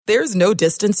There's no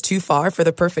distance too far for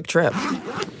the perfect trip.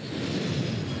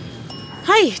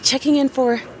 Hi, checking in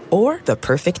for... Or the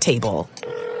perfect table.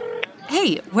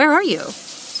 Hey, where are you?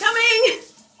 Coming!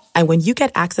 And when you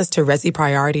get access to Resi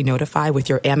Priority Notify with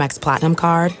your Amex Platinum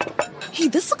card... Hey,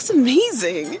 this looks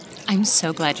amazing. I'm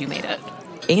so glad you made it.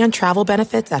 And travel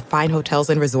benefits at fine hotels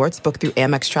and resorts booked through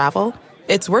Amex Travel,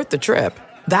 it's worth the trip.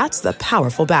 That's the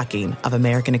powerful backing of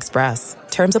American Express.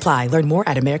 Terms apply. Learn more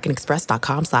at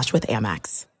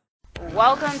americanexpress.com/withAmex.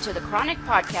 Welcome to the Chronic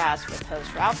Podcast with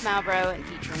host Ralph Malbrough and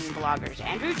featuring bloggers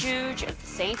Andrew Juge of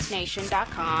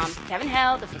TheSaintsNation.com, Kevin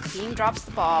Held of The Team Drops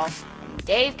the Ball, and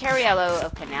Dave Cariello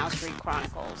of Canal Street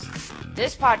Chronicles.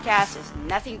 This podcast is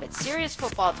nothing but serious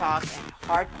football talk and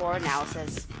hardcore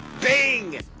analysis.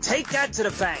 Bing! Take that to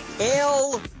the bank.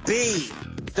 LB.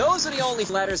 Those are the only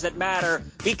letters that matter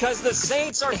because the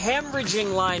Saints are hemorrhaging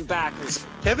linebackers.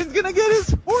 Kevin's gonna get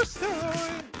his horse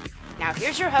time. Now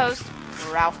here's your host,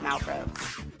 Ralph Malbrough.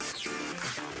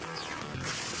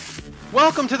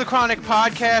 Welcome to the Chronic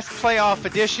Podcast Playoff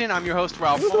Edition. I'm your host,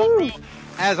 Ralph Malbrough.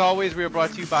 As always, we are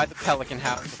brought to you by the Pelican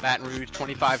House of Baton Rouge,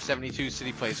 2572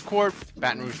 City Place Court,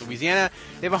 Baton Rouge, Louisiana.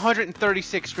 They have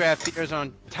 136 draft beers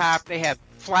on tap. They have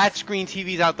flat screen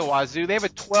TVs out the wazoo. They have a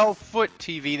 12-foot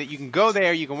TV that you can go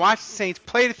there. You can watch the Saints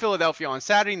play to Philadelphia on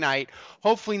Saturday night,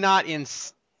 hopefully not in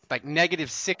like negative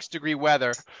 6-degree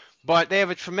weather. But they have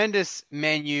a tremendous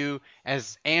menu,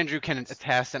 as Andrew can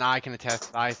attest and I can attest.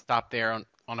 I stopped there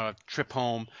on a trip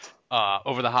home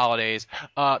over the holidays.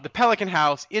 The Pelican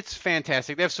House, it's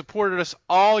fantastic. They've supported us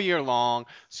all year long,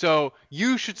 so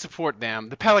you should support them.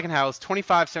 The Pelican House,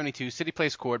 2572 City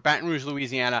Place Court, Baton Rouge,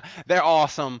 Louisiana. They're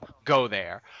awesome. Go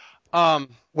there.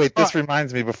 Wait, this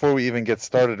reminds me, before we even get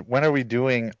started, when are we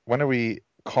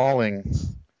calling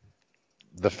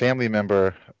the family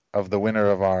member of the winner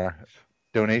of our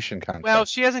donation contest? Well,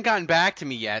 she hasn't gotten back to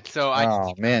me yet, so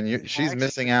she's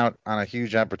missing out on a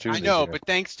huge opportunity. I know, here. but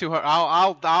thanks to her,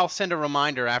 I'll send a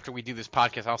reminder after we do this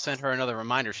podcast. I'll send her another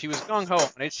reminder. She was gung ho,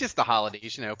 and it's just the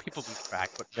holidays, people lose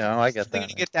track. But yeah, I get that. We're going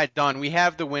to get that done. We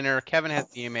have the winner. Kevin has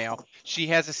the email. She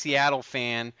has a Seattle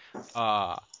fan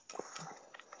as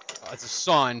a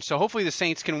son, so hopefully the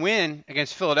Saints can win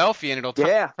against Philadelphia, and it'll be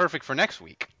perfect for next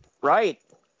week. Right.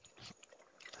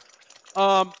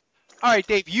 All right,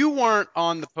 Dave, you weren't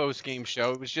on the post-game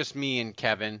show. It was just me and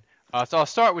Kevin. So I'll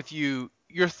start with you.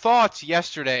 Your thoughts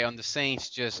yesterday on the Saints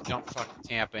just jumping fucking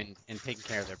Tampa and taking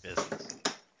care of their business.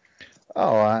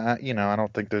 Oh, I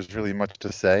don't think there's really much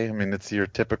to say. I mean, it's your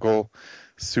typical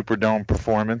Superdome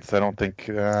performance. I don't think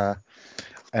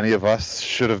any of us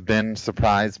should have been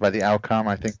surprised by the outcome.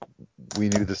 I think we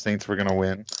knew the Saints were going to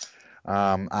win.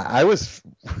 I was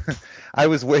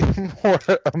way more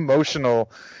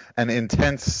emotional and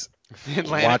intense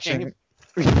watching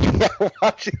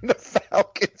the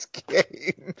Falcons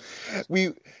game.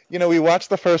 We watched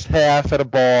the first half at a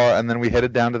bar, and then we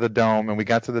headed down to the Dome, and we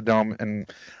got to the Dome,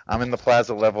 and I'm in the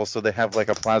Plaza level, so they have like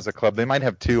a Plaza Club. They might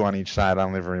have two on each side. I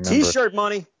don't even remember. T-shirt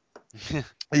money.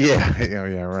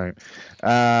 Yeah, right.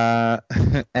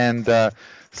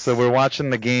 So we're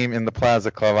watching the game in the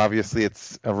Plaza Club. Obviously,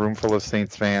 it's a room full of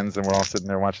Saints fans, and we're all sitting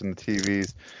there watching the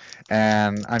TVs.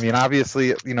 And I mean,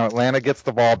 obviously, Atlanta gets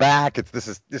the ball back. This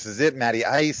is it, Matty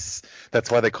Ice. That's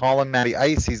why they call him Matty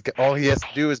Ice. All he has to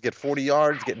do is get 40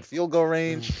 yards, get in field goal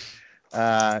range.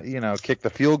 Kick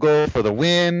the field goal for the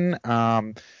win.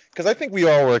 Because I think we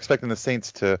all were expecting the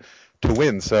Saints to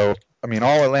win. So I mean,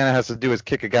 all Atlanta has to do is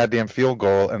kick a goddamn field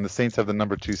goal, and the Saints have the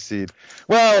number 2 seed.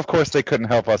 Well, of course, they couldn't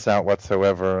help us out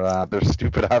whatsoever. Their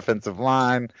stupid offensive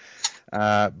line.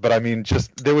 But I mean,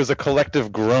 there was a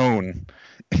collective groan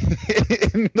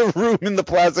in the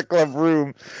Plaza Club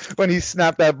room, when he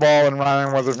snapped that ball and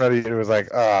Ryan wasn't ready. It was like,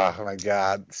 oh my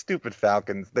God, stupid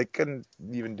Falcons. They couldn't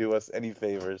even do us any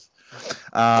favors.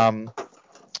 But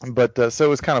so it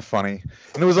was kind of funny.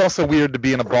 And it was also weird to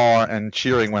be in a bar and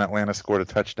cheering when Atlanta scored a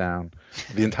touchdown.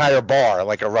 The entire bar,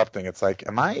 like, erupting. It's like,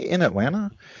 am I in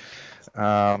Atlanta?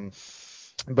 But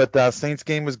Saints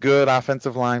game was good.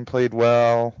 Offensive line played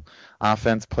well.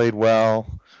 Offense played well.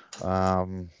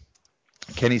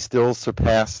 Kenny Stills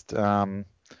surpassed, who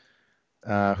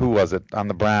was it, on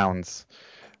the Browns?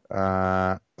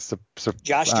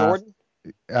 Josh Jordan?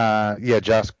 Yeah,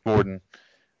 Josh Gordon.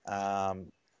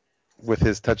 With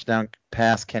his touchdown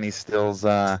pass, Kenny Stills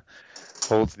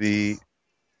holds the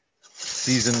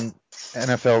the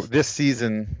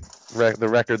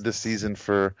record this season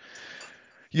for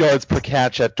yards per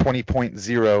catch at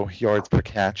 20.0 yards per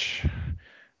catch.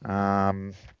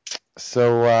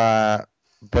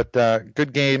 But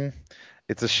good game.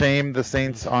 It's a shame the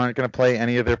Saints aren't going to play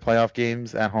any of their playoff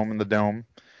games at home in the Dome.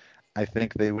 I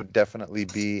think they would definitely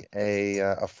be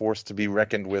a force to be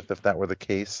reckoned with if that were the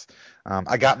case.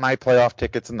 I got my playoff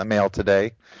tickets in the mail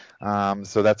today,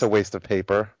 so that's a waste of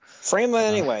paper. Frame it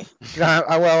anyway.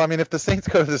 Well, I mean, if the Saints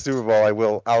go to the Super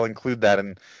Bowl, I'll include that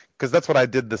in, because that's what I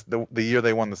did the year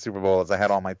they won the Super Bowl. Is I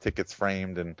had all my tickets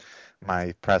framed and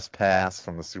my press pass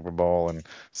from the Super Bowl and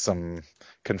some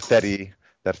confetti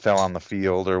that fell on the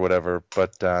field or whatever.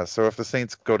 But so if the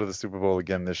Saints go to the Super Bowl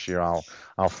again this year,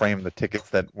 I'll frame the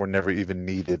tickets that were never even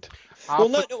needed.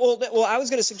 Well, I was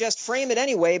going to suggest frame it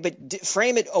anyway, but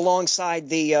frame it alongside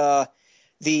the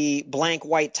blank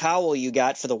white towel you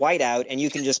got for the whiteout, and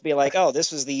you can just be like, oh,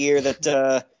 this was the year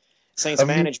that Saints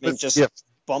management just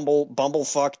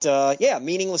bumblefucked,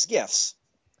 meaningless gifts.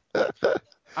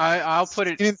 I'll put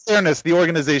it. In fairness, the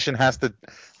organization have to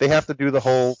do the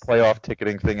whole playoff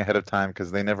ticketing thing ahead of time because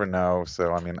they never know.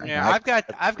 So I mean, yeah, I've got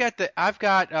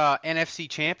NFC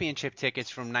Championship tickets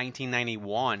from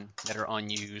 1991 that are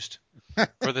unused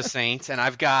for the Saints, and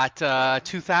I've got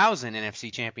 2000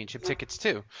 NFC Championship tickets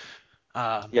too.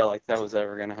 Like that was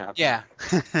ever gonna happen. Yeah,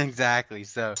 exactly.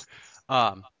 So,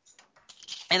 and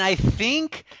I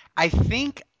think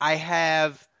I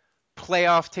have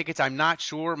playoff tickets. I'm not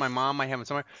sure. My mom might have them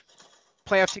somewhere.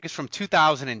 Playoff tickets from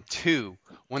 2002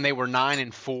 when they were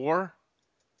 9-4,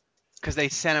 because they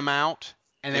sent them out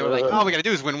and they were like, "All we got to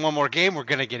do is win one more game. We're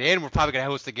gonna get in. We're probably gonna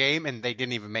host the game," and they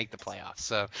didn't even make the playoffs.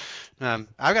 So, I've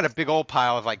got a big old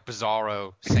pile of like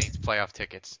bizarro Saints playoff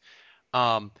tickets.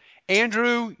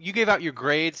 Andrew, you gave out your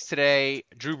grades today.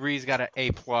 Drew Brees got an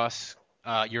A+.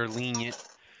 You're lenient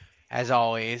as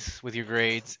always with your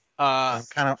grades. I'm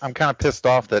kind of pissed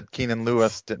off that Keenan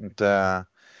Lewis didn't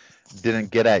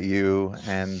get at you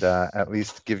and at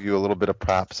least give you a little bit of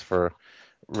props for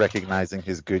recognizing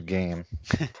his good game.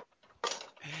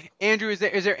 Andrew, is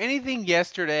there anything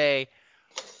yesterday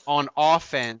on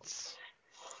offense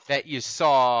that you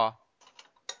saw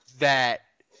that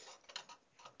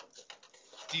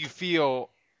do you feel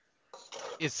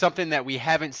is something that we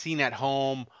haven't seen at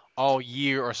home all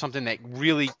year, or something that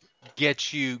really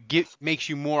makes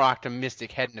you more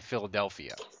optimistic heading to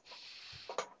Philadelphia?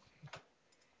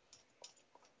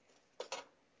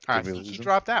 All right, he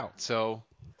dropped out. So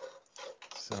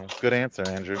good answer,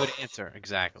 Andrew. Good answer,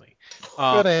 exactly.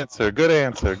 Good answer.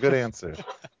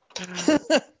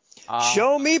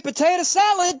 Show me potato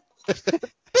salad.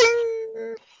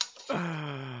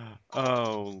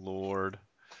 Oh Lord.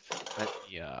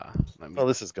 Well,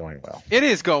 this is going well. It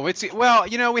is going.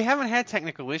 We haven't had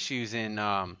technical issues in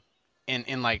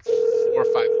like 4 or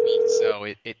 5 weeks, so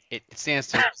it stands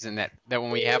to reason that when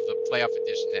we have the playoff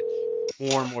edition that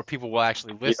more and more people will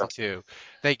actually listen to,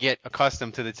 they get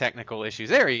accustomed to the technical issues.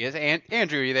 There he is.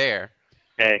 Andrew, are you there?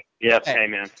 Hey. Yep. Hey,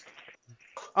 man.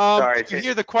 Sorry. Did you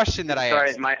hear the question that I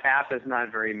asked? Sorry, my app is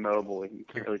not very mobile. You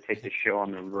can't really take the show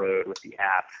on the road with the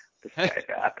app. The Skype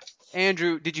app.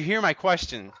 Andrew, did you hear my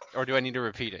question, or do I need to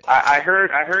repeat it? I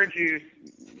heard you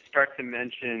start to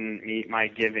mention my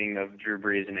giving of Drew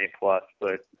Brees an A+,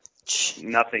 but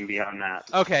nothing beyond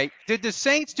that. Okay. Did the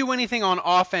Saints do anything on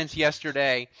offense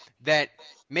yesterday that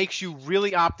makes you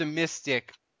really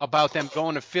optimistic about them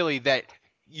going to Philly, that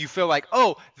you feel like,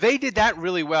 oh, they did that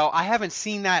really well. I haven't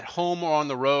seen that home or on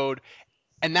the road,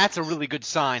 and that's a really good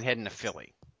sign heading to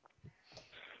Philly?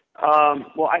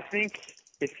 Well, I think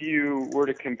if you were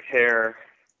to compare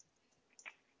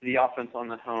the offense on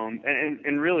the home,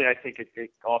 and really I think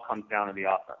it all comes down to the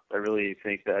offense. I really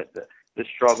think that the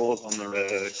struggles on the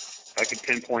road, if I could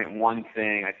pinpoint one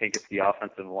thing, I think it's the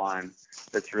offensive line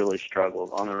that's really struggled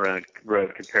on the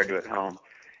road compared to at home.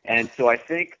 And so I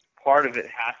think part of it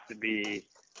has to be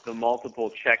the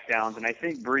multiple checkdowns, and I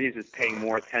think Brees is paying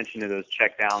more attention to those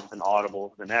checkdowns and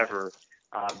audibles than ever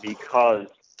because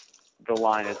the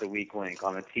line is a weak link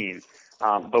on the team.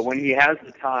 But when he has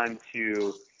the time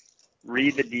to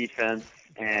read the defense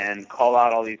and call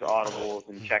out all these audibles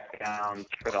and checkdowns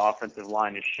for the offensive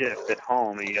line to shift at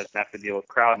home, and he doesn't have to deal with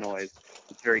crowd noise,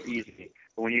 it's very easy.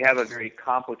 But when you have a very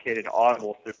complicated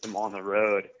audible system on the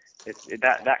road,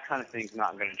 that kind of thing's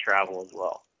not going to travel as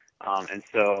well. And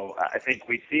so I think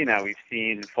we've seen that. We've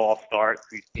seen false starts.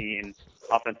 We've seen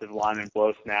offensive linemen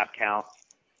blow snap counts.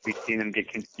 We've seen them get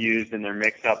confused in their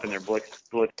mix-up and their blitz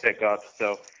pickups.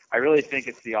 So I really think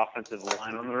it's the offensive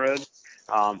line on the road.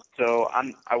 So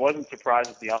I wasn't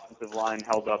surprised that the offensive line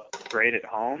held up great at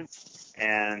home,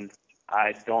 and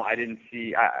I didn't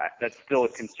see that's still a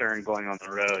concern going on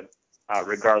the road,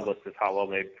 regardless of how well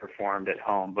they performed at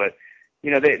home. But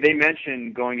they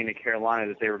mentioned going into Carolina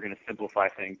that they were going to simplify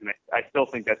things, and I still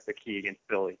think that's the key against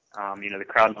Philly. The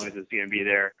crowd noise is going to be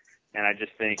there, and I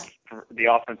just think the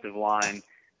offensive line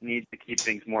needs to keep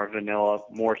things more vanilla,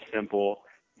 more simple,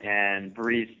 And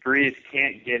Breeze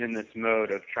can't get in this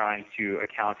mode of trying to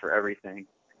account for everything.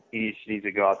 He needs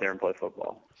to go out there and play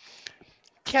football.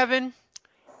 Kevin,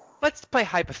 let's play a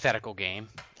hypothetical game.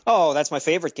 Oh, that's my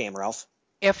favorite game, Ralph.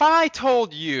 If I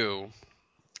told you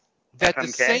that the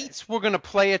FMK? Saints were going to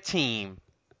play a team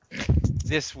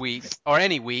this week or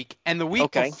any week, and the week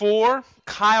Okay. before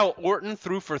Kyle Orton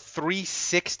threw for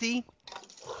 360,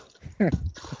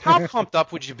 how pumped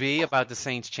up would you be about the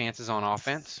Saints' chances on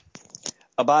offense?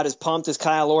 About as pumped as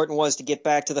Kyle Orton was to get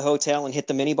back to the hotel and hit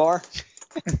the minibar.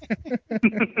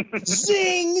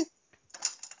 Zing!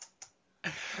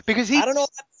 Because I don't know about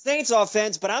the Saints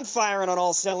offense, but I'm firing on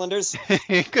all cylinders.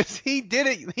 because he did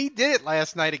it. He did it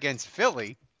last night against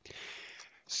Philly.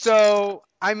 So,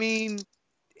 I mean,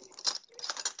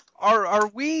 are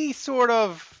we sort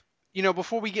of,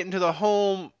 before we get into the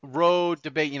home road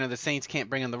debate, the Saints can't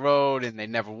bring on the road and they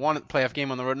never won a playoff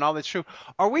game on the road and all that's true.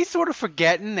 Are we sort of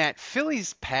forgetting that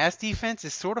Philly's pass defense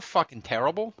is sort of fucking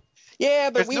terrible?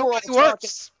 Yeah, but There's we were all nobody talking.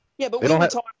 worse. Yeah, but They we don't were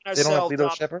have- talking They don't have ourselves Lito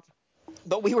up. Shepherd?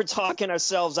 But we were talking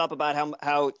ourselves up about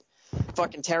how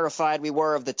fucking terrified we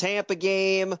were of the Tampa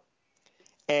game,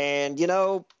 and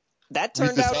that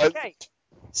turned out okay.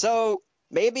 So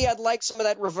maybe I'd like some of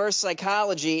that reverse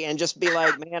psychology and just be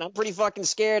like, man, I'm pretty fucking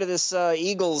scared of this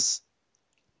Eagles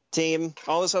team,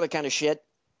 all this other kind of shit.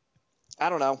 I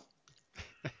don't know.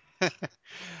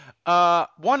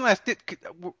 One last.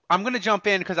 I'm going to jump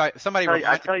in because somebody.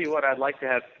 I tell you what, I'd like to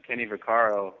have Kenny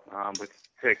Vaccaro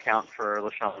to account for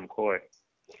LaShawn McCoy.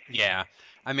 Yeah,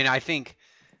 I mean, I think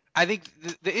the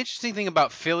interesting thing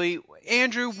about Philly,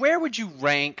 Andrew, where would you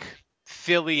rank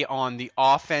Philly on the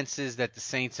offenses that the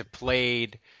Saints have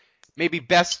played? Maybe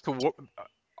best to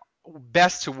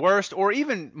worst, or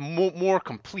even more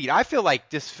complete. I feel like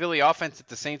this Philly offense that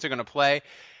the Saints are going to play,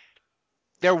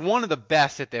 they're one of the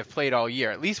best that they've played all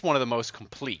year, at least one of the most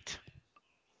complete.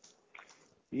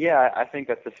 Yeah, I think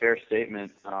that's a fair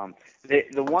statement.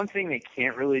 The one thing they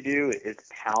can't really do is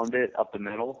pound it up the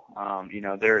middle.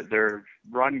 Their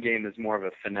run game is more of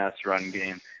a finesse run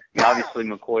game. I mean, obviously,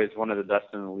 McCoy is one of the best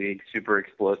in the league, super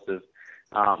explosive.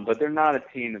 But they're not a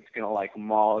team that's going to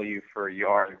maul you for a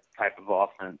yard type of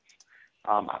offense.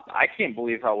 I can't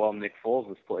believe how well Nick Foles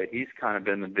has played. He's kind of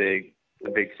been the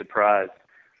big surprise.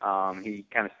 He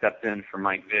kind of stepped in for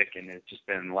Mike Vick, and it's just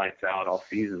been lights out all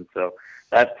season. So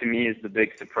that, to me, is the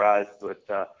big surprise. But,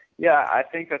 yeah, I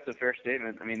think that's a fair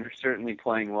statement. I mean, they're certainly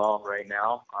playing well right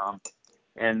now.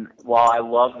 And while I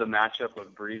love the matchup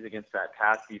of Breeze against that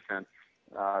pass defense,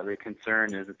 the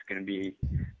concern is it's going to be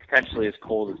potentially as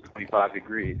cold as 25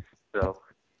 degrees. So,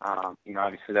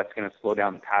 obviously that's going to slow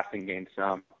down the passing game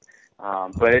some.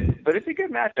 But it's a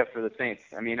good matchup for the Saints.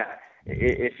 I mean,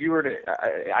 if you were to,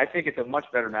 I think it's a much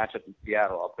better matchup than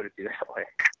Seattle. I'll put it to you that way.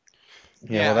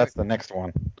 Yeah, well, that's the next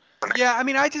one. Yeah, I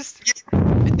mean,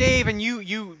 Dave, and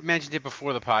you mentioned it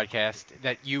before the podcast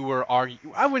that you were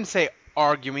I wouldn't say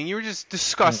arguing. You were just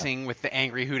discussing with the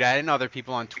Angry Houdat and other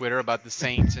people on Twitter about the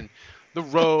Saints and the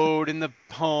road and the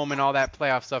home and all that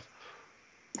playoff stuff.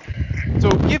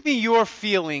 So give me your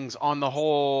feelings on the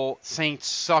whole Saints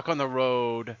suck on the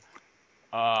road.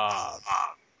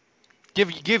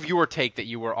 Give your take that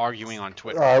you were arguing on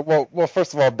Twitter. Well,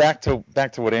 first of all, back to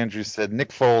what Andrew said. Nick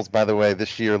Foles, by the way,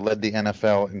 this year led the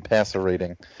NFL in passer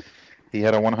rating. He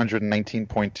had a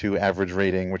 119.2 average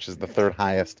rating, which is the third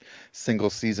highest single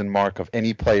season mark of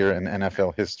any player in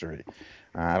NFL history.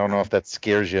 I don't know if that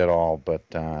scares you at all, but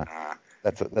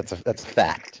that's a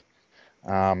fact.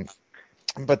 Well,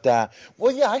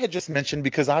 yeah, I had just mentioned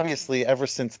because obviously ever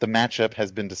since the matchup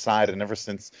has been decided and ever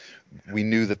since we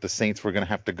knew that the Saints were going to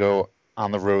have to go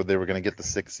on the road, they were going to get the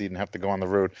 6th seed and have to go on the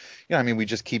road. We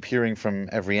just keep hearing from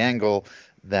every angle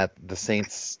that the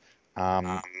Saints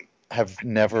have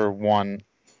never won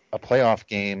a playoff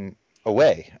game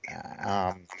away.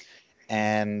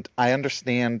 And I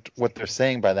understand what they're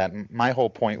saying by that. My whole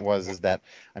point is that,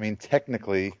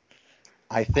 technically,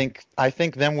 I think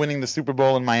them winning the Super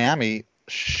Bowl in Miami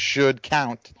should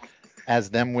count as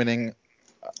them winning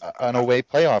an away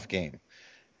playoff game.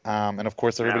 And of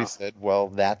course, everybody said, well,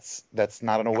 that's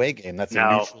not an away game. That's a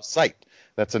neutral site.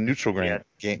 That's a neutral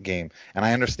game. And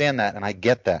I understand that, and I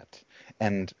get that.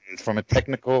 And from a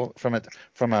technical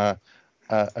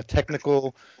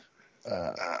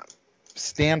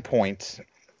standpoint,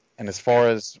 and as far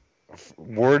as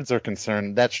words are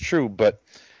concerned, that's true. But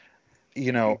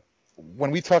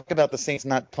when we talk about the Saints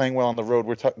not playing well on the road,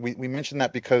 we mention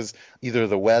that because either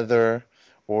the weather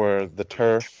or the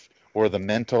turf or the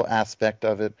mental aspect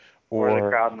of it or the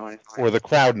crowd noise. Or the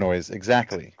crowd noise,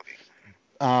 exactly.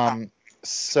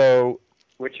 So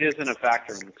which isn't a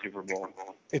factor in the Super Bowl.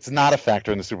 It's not a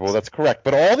factor in the Super Bowl. That's correct.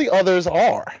 But all the others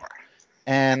are.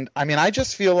 And, I mean, I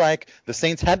just feel like the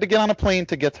Saints had to get on a plane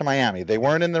to get to Miami. They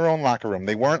weren't in their own locker room.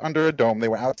 They weren't under a dome. They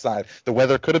were outside. The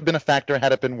weather could have been a factor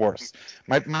had it been worse.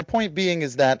 My point being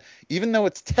is that even though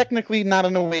it's technically not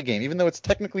an away game, even though it's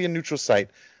technically a neutral site,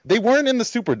 they weren't in the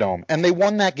Superdome, and they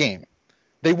won that game.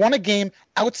 They won a game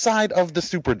outside of the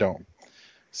Superdome.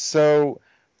 So,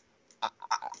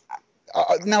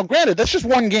 now, granted, that's just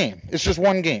one game. It's just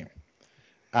one game.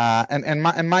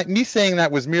 Me saying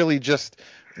that was merely just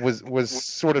was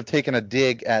sort of taking a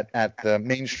dig at the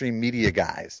mainstream media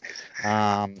guys,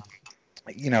 But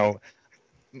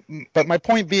my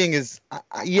point being is,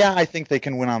 I think they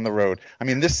can win on the road. I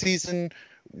mean, this season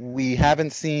we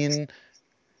haven't seen.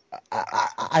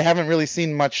 I haven't really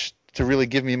seen much to really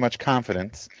give me much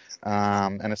confidence,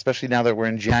 and especially now that we're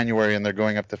in January and they're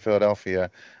going up to Philadelphia.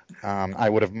 I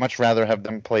would have much rather have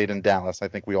them played in Dallas. I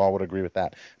think we all would agree with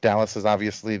that. Dallas is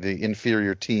obviously the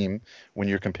inferior team when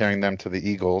you're comparing them to the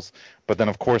Eagles. But then,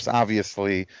 of course,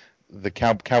 obviously, the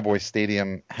Cowboys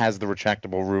Stadium has the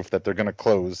retractable roof that they're going to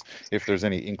close if there's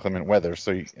any inclement weather.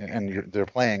 So, they're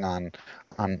playing on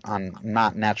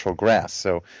not natural grass.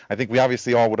 So I think we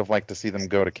obviously all would have liked to see them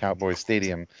go to Cowboys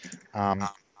Stadium.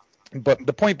 But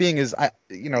the point being is,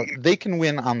 they can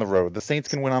win on the road. The Saints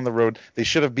can win on the road. They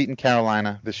should have beaten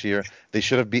Carolina this year. They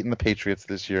should have beaten the Patriots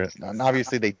this year. And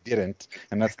obviously they didn't,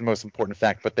 and that's the most important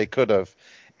fact. But they could have.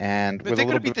 And but they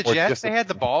could have beat the Jets. They had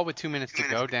the ball with 2 minutes to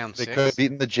go, down 6. They could have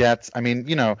beaten the Jets. I mean,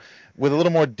 with a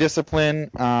little more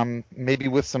discipline, maybe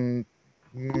with some,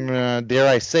 dare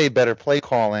I say, better play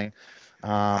calling,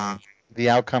 the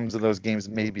outcomes of those games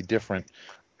may be different.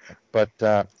 But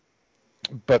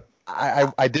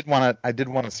I did want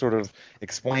to sort of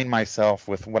explain myself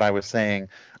with what I was saying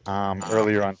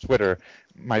earlier on Twitter.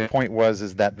 My point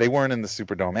is that they weren't in the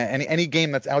Superdome. Any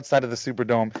game that's outside of the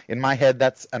Superdome, in my head,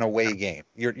 that's an away game.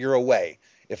 You're away.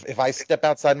 If I step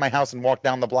outside my house and walk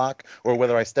down the block, or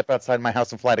whether I step outside my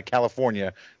house and fly to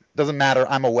California, doesn't matter.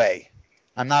 I'm away.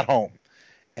 I'm not home.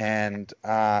 And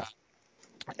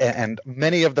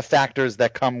many of the factors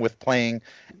that come with playing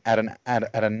at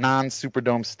a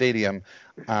non-Superdome stadium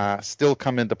still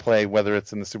come into play, whether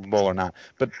it's in the Super Bowl or not.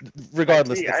 But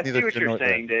regardless, I see what you're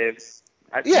saying, Dave.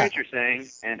 I see what you're saying,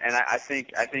 and I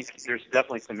think there's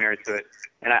definitely some merit to it.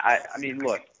 And I mean,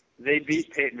 look, they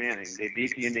beat Peyton Manning. They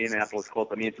beat the Indianapolis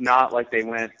Colts. I mean, it's not like they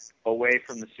went away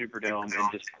from the Superdome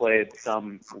and just played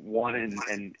some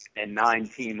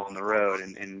 1-9 team on the road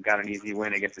and got an easy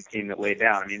win against a team that laid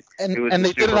down. I mean, it was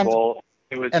the Super Bowl.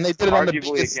 It was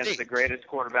arguably against the greatest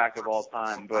quarterback of all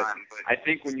time. But I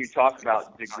think when you talk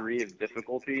about degree of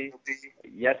difficulty,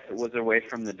 yes, it was away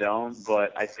from the dome,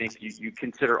 but I think you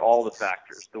consider all the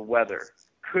factors. The weather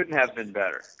couldn't have been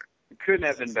better. It couldn't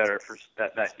have been better for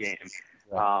that game.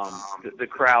 The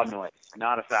crowd noise,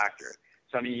 not a factor.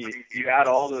 So, I mean, you add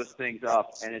all those things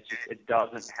up, and it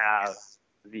doesn't have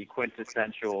the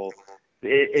quintessential –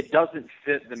 it doesn't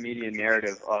fit the media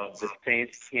narrative of the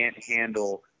Saints can't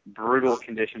handle brutal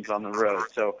conditions on the road.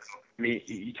 So, I mean,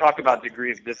 you talk about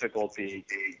degree of difficulty.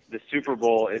 The Super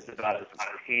Bowl is about as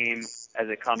tame as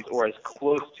it comes, or as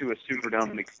close to a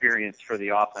Superdome experience for the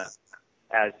offense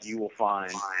as you will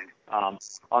find.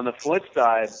 On the flip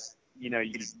side, you're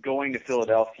going to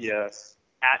Philadelphia,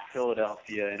 at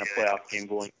Philadelphia in a playoff game,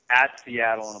 going at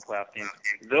Seattle in a playoff game.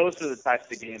 Those are the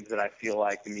types of games that I feel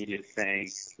like the media is saying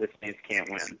the Saints can't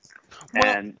win.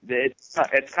 Well, and it's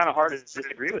kind of hard to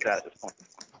disagree with that at this point.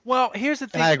 Well, here's the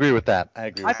thing. And I agree with that.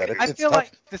 I feel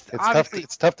like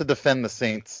it's tough to defend the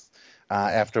Saints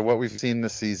after what we've seen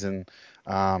this season.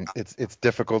 It's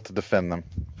difficult to defend them.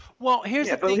 Well, here's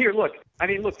the thing. Here, look. I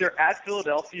mean, look, they're at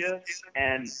Philadelphia,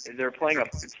 and they're playing a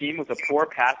team with a poor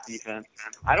pass defense.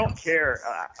 I don't care.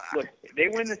 Look, they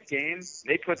win this game,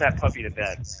 they put that puppy to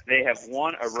bed. They have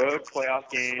won a road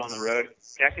playoff game on the road.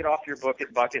 Check it off your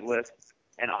bucket list.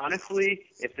 And honestly,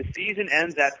 if the season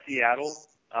ends at Seattle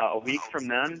a week from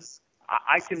then,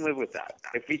 I can live with that.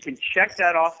 If we can check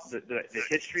that off the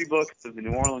history books of the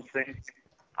New Orleans Saints,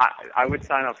 I would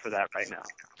sign up for that right now.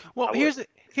 Well, here's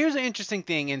the interesting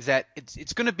thing is that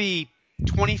it's going to be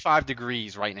 25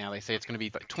 degrees right now. They say it's going to be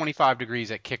 25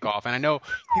 degrees at kickoff. And I know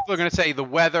people are going to say the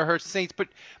weather hurts the Saints,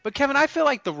 but Kevin, I feel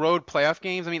like the road playoff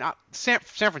games, I mean, San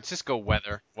Francisco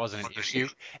weather wasn't an issue.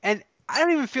 And I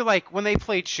don't even feel like when they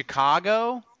played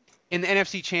Chicago in the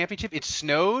NFC Championship, it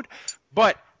snowed,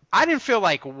 but I didn't feel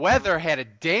like weather had a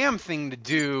damn thing to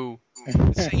do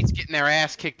with the Saints getting their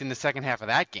ass kicked in the second half of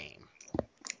that game.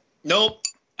 Nope.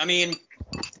 I mean,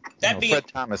 Fred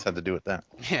Thomas had to do with that.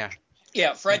 Yeah.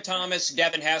 Yeah, Fred Thomas,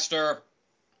 Devin Hester,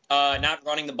 not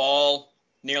running the ball.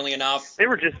 nearly enough. They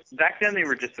were just back then. They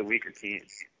were just a weaker team.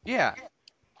 Yeah.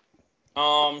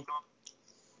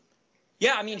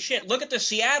 Yeah, I mean, shit, look at the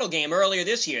Seattle game earlier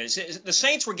this year. The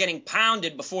Saints were getting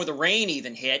pounded before the rain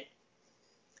even hit.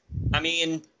 I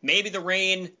mean, maybe the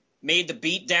rain made the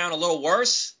beat down a little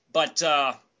worse, but,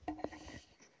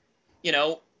 you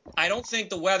know, I don't think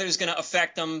the weather's going to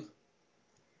affect them.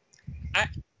 I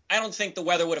don't think the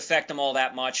weather would affect them all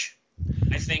that much.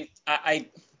 I think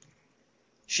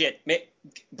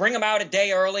bring them out a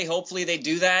day early. Hopefully they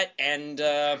do that, and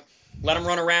let them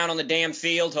run around on the damn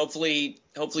field. Hopefully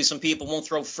some people won't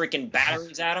throw freaking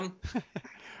batteries at them.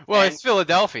 Well, it's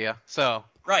Philadelphia, so.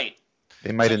 Right.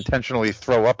 They might intentionally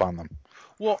throw up on them.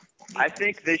 Well, I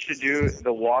think they should do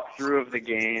the walkthrough of the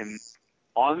game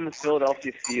on the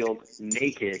Philadelphia field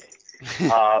naked,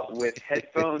 with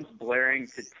headphones blaring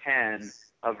to 10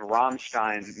 of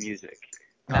Rammstein music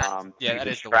to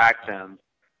distract them.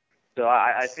 So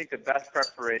I think the best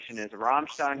preparation is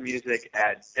Rammstein music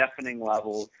at deafening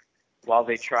levels while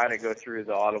they try to go through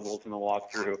the audibles and the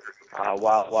walkthrough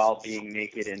while being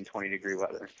naked in 20-degree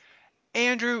weather.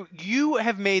 Andrew, you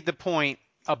have made the point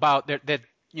about that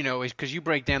you know, because you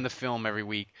break down the film every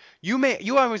week.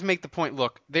 You always make the point,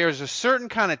 look, there's a certain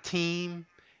kind of team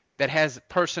that has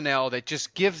personnel that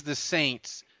just gives the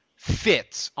Saints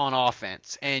fits on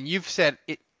offense. And you've said,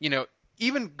 it, you know,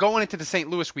 even going into the St.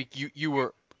 Louis week, you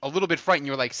were a little bit frightened.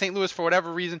 You were like, St. Louis, for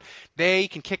whatever reason, they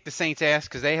can kick the Saints' ass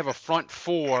because they have a front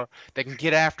four that can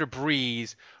get after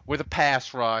Breeze with a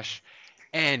pass rush.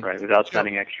 And right, without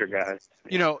spending extra guys.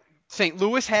 You know, St.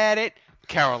 Louis had it.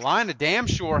 Carolina damn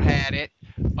sure had it.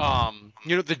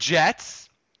 You know, the Jets,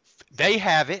 they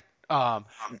have it.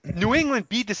 New England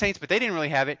beat the Saints, but they didn't really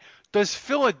have it. Does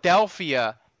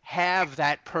Philadelphia have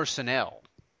that personnel?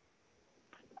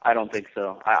 I don't think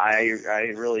so.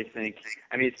 I really think.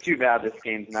 I mean, it's too bad this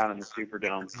game's not in the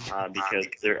Superdome because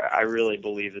I really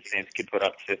believe the Saints could put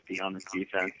up 50 on this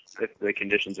defense if the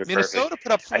conditions are Minnesota perfect.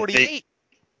 put up 48.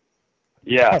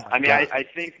 Yeah, I mean, I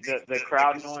think the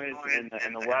crowd noise and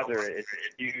the weather is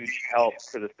a huge help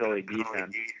to the Philly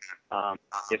defense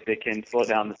if they can slow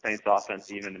down the Saints'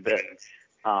 offense even a bit.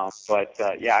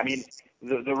 Yeah, I mean,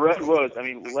 the road woes. I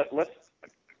mean,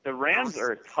 the Rams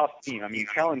are a tough team. I mean,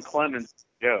 Kellen Clemens,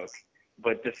 joke,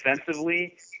 but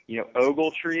defensively, you know,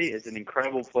 Ogletree is an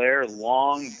incredible player.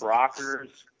 Long, Brockers,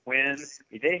 Quinn,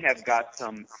 they have got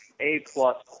some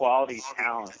A-plus quality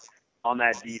talent on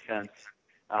that defense.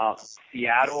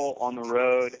 Seattle on the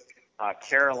road,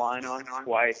 Carolina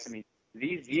twice. I mean,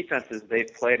 these defenses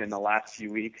they've played in the last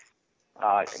few weeks,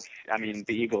 I mean,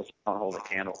 the Eagles don't hold a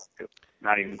candle to.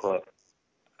 Not even close.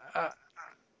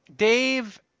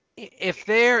 Dave, if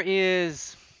there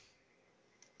is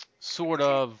sort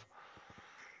of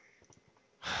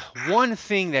one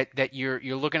thing that you're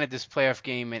looking at this playoff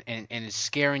game and is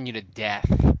scaring you to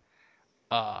death,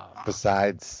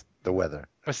 besides the weather.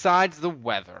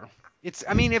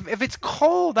 I mean, if it's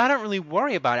cold, I don't really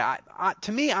worry about it.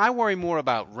 To me, I worry more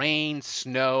about rain,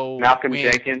 snow, Malcolm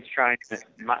wind. Jenkins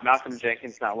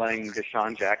not letting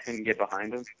Deshaun Jackson get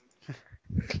behind him.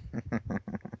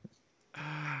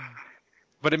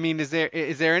 But I mean, is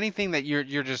there anything that you're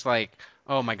just like,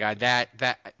 oh my God, that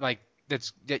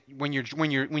when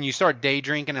you start day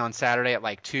drinking on Saturday at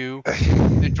like 2,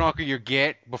 the drunker you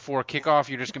get before kickoff,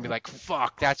 you're just gonna be like,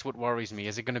 fuck, that's what worries me.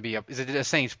 Is it a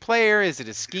Saints player? Is it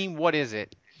a scheme? What is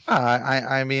it?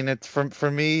 I mean, it's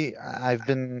for me. I've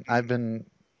been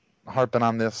harping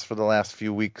on this for the last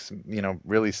few weeks, you know,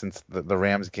 really since the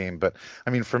Rams game. But I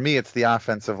mean, for me, it's the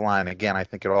offensive line. Again, I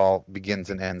think it all begins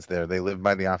and ends there. They live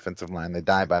by the offensive line. They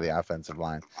die by the offensive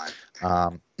line.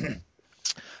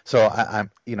 So I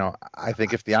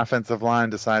think if the offensive line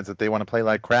decides that they want to play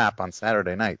like crap on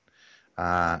Saturday night,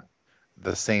 the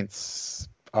Saints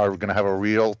are going to have a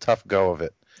real tough go of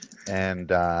it. And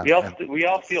we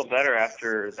all feel better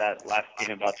after that last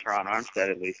game about Teron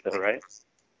Armstead, at least, though, right?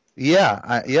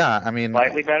 Yeah. I mean,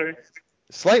 slightly better.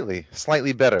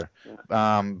 Slightly better.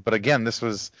 But again, this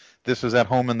was at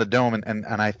home in the Dome, and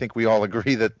I think we all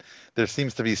agree that there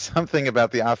seems to be something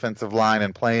about the offensive line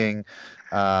and playing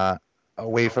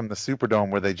away from the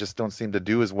Superdome where they just don't seem to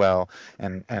do as well.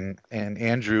 And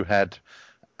Andrew had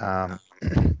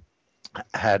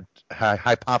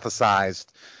hypothesized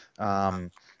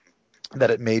that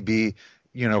it may be,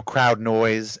 you know, crowd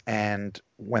noise, and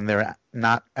when they're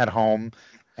not at home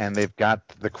and they've got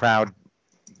the crowd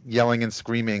yelling and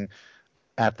screaming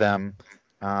at them,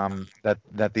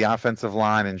 that the offensive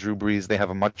line and Drew Brees, they have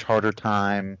a much harder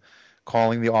time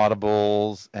calling the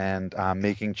audibles and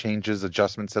making changes,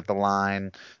 adjustments at the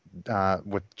line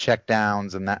with check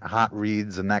downs and that hot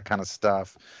reads and that kind of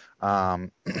stuff.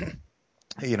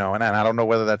 And I don't know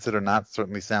whether that's it or not.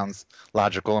 Certainly sounds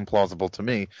logical and plausible to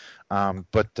me.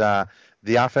 But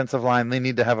the offensive line, they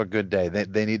need to have a good day.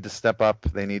 They need to step up.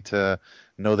 They need to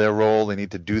know their role. They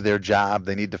need to do their job.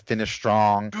 They need to finish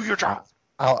strong. Do your job.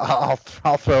 I'll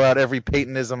throw out every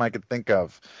Peytonism I could think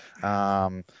of.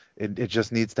 It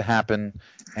just needs to happen.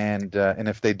 And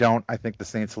if they don't, I think the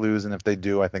Saints lose. And if they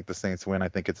do, I think the Saints win. I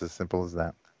think it's as simple as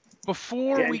that.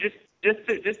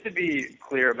 Just to be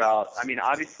clear about, I mean,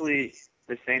 obviously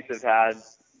the Saints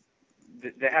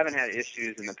they haven't had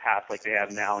issues in the past like they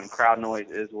have now, and crowd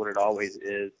noise is what it always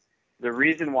is. The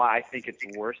reason why I think it's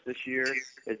worse this year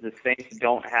is the Saints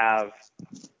don't have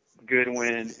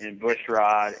Goodwin and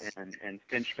Bushrod and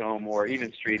Stinchcomb or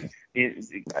even Street,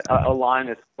 a line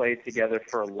that's played together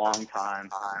for a long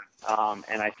time.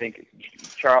 And I think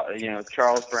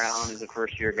Charles Brown is a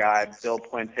first-year guy. Bill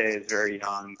Puente is very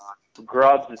young.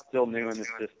 Grubbs is still new in the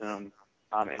system.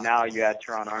 And now you add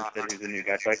Teron Armstead, who's a new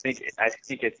guy. So I think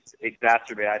it's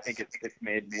exacerbated. I think it's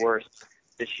made worse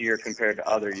this year compared to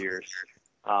other years.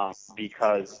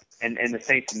 Because the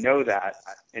Saints know that,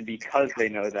 and because they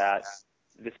know that,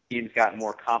 this team's gotten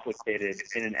more complicated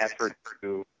in an effort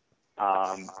to,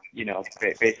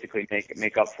 basically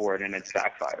make up for it, and it's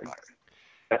backfired.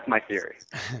 That's my theory.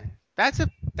 That's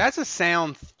a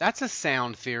sound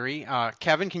theory.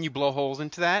 Kevin, can you blow holes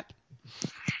into that?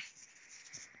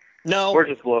 No. Or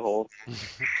just blow holes.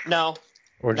 No.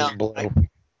 Or just blow.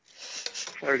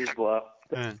 Or just blow.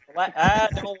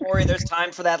 Don't worry, there's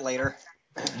time for that later.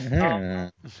 Mm-hmm.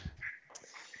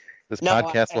 This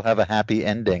podcast will have a happy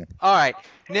ending. All right.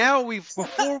 Now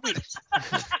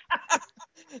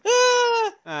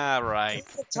All right.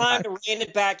 Time to rein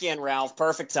it back in, Ralph.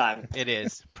 Perfect time. It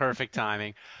is. Perfect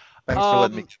timing. Thanks for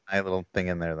letting me get my little thing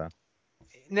in there, though.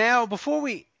 Now, before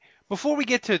we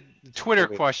get to Twitter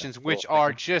questions, which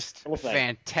are just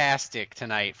fantastic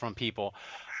tonight from people,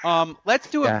 let's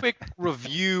do a quick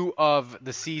review of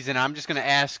the season. I'm just gonna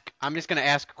ask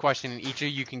a question, and each of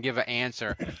you can give an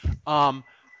answer.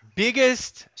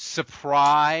 Biggest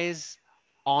surprise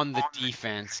on the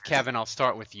defense, Kevin. I'll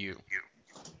start with you.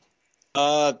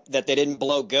 That they didn't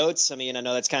blow goats. I mean, I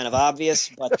know that's kind of obvious,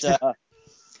 but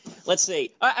let's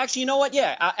see. Actually, you know what?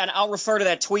 Yeah, and I'll refer to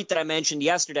that tweet that I mentioned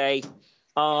yesterday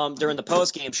during the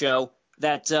post-game show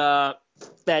that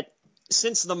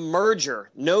since the merger,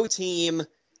 no team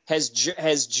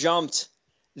has jumped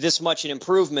this much in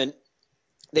improvement.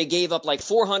 They gave up like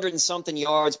 400 and something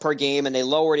yards per game, and they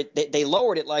lowered it. They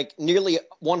lowered it like nearly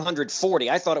 140.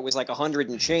 I thought it was like 100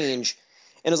 and change,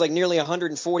 and it was like nearly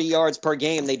 140 yards per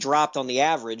game they dropped on the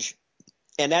average,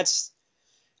 and that's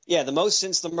the most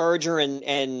since the merger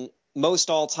and most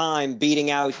all time,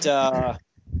 beating out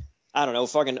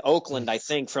fucking Oakland, I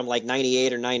think, from like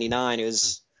 98 or 99,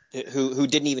 who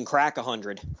didn't even crack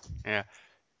 100. Yeah,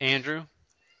 Andrew.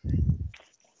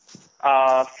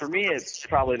 For me, it's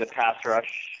probably the pass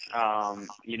rush. Cam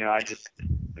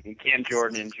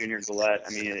Jordan and Junior Gillette.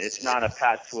 I mean, it's not a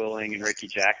Pat Swilling and Ricky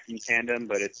Jackson tandem,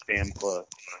 but it's damn close.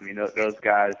 I mean, those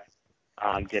guys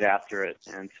get after it,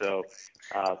 and so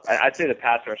I'd say the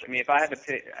pass rush. I mean, if I had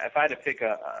to pick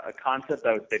a concept,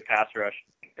 I would say pass rush.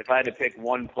 If I had to pick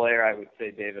one player, I would say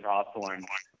David Hawthorne.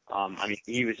 I mean,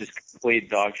 he was just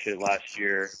complete dog shit last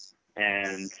year.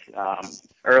 And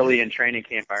early in training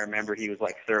camp, I remember he was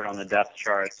like third on the depth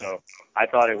chart. So I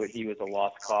thought he was a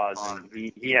lost cause, and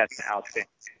he had an outstanding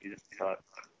season.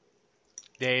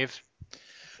 Dave?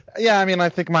 Yeah, I mean, I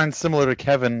think mine's similar to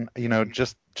Kevin.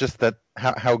 Just that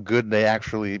how good they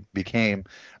actually became.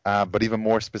 But even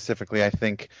more specifically, I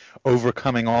think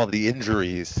overcoming all the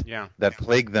injuries that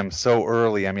plagued them so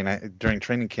early. I mean, during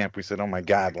training camp, we said, "Oh my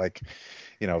God!"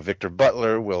 Victor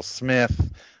Butler, Will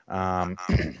Smith.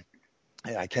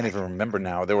 I can't even remember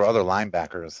now. There were other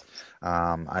linebackers,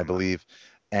 I believe.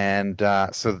 And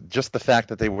so just the fact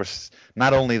that they were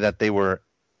not only that they were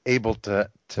able to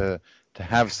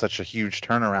have such a huge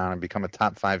turnaround and become a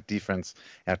top 5 defense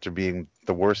after being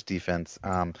the worst defense,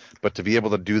 but to be able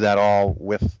to do that all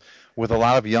with a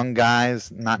lot of young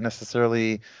guys, not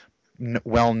necessarily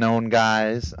well-known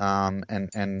guys,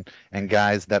 and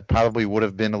guys that probably would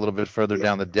have been a little bit further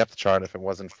down the depth chart if it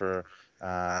wasn't for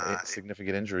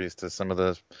significant injuries to some of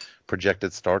the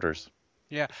projected starters.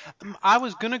 Yeah, I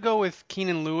was gonna go with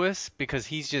Keenan Lewis because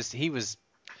he was.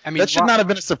 I mean, that should not have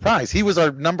been a surprise. He was our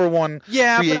number one.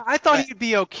 Yeah, but I thought he'd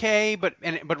be okay. But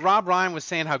Rob Ryan was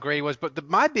saying how great he was. But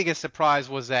my biggest surprise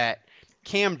was that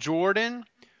Cam Jordan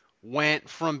went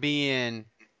from being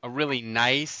a really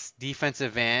nice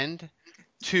defensive end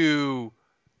to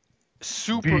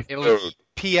super elite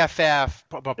PFF,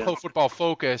 Pro Football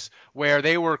Focus, where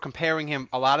they were comparing him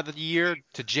a lot of the year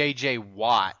to J.J.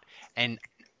 Watt. And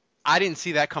I didn't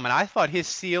see that coming. I thought his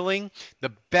ceiling,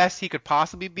 the best he could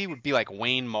possibly be, would be like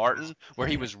Wayne Martin, where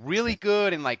he was really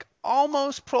good and like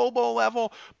almost Pro Bowl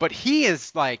level, but he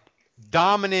is like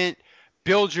dominant.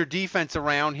 Build your defense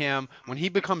around him. When he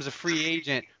becomes a free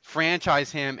agent,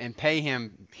 franchise him and pay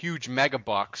him huge mega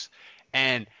bucks.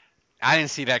 And I didn't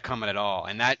see that coming at all.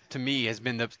 And that, to me, has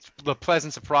been the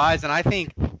pleasant surprise. And I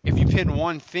think if you pin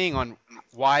one thing on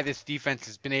why this defense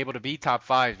has been able to be top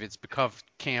 5, it's because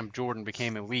Cam Jordan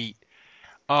became elite.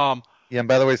 Yeah, and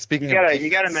by the way, speaking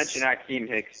you gotta mention Akeem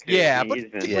Hicks. Too. Yeah, but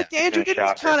Andrew,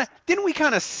 didn't we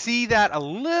kind of see that a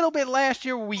little bit last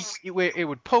year? Where it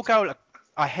would poke out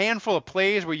a handful of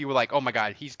plays where you were like, oh my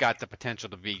God, he's got the potential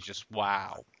to be just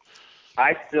wow.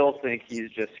 I still think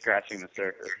he's just scratching the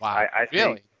surface. Wow, I think,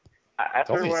 really?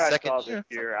 After what I saw this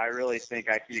year, I really think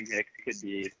Akeem Hicks could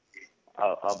be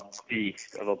a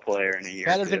beast of a player in a year.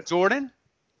 Better than Jordan?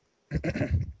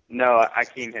 No,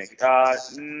 Akeem Hicks.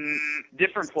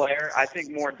 Different player. I think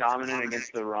more dominant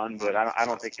against the run, but I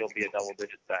don't think he'll be a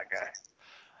double-digit sack guy.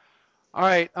 All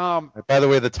right. By the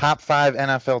way, the top 5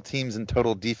 NFL teams in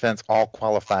total defense all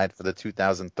qualified for the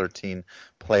 2013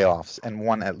 playoffs and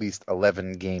won at least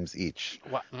 11 games each.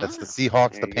 What? That's the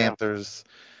Seahawks, the Panthers,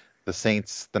 the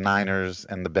Saints, the Niners,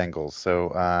 and the Bengals.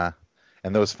 So,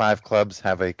 and those 5 clubs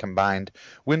have a combined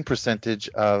win percentage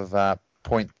of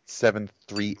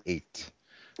 .738.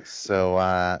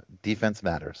 So defense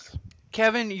matters.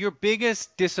 Kevin, your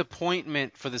biggest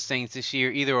disappointment for the Saints this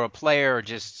year, either a player or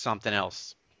just something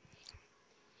else?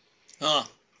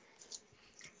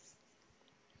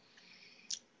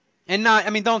 And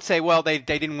don't say, well, they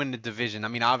didn't win the division. I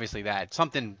mean, obviously that.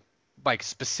 Something like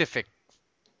specific.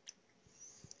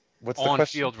 What's the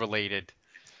question? On-field related.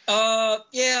 Fuck.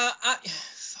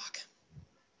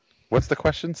 What's the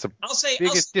question? I'll say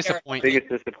biggest disappointment.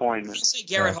 I'll say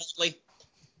Garrett Hartley.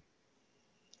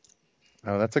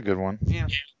 Oh, that's a good one. Yeah.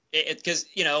 Because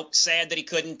sad that he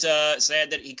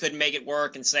couldn't make it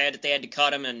work, and sad that they had to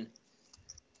cut him, and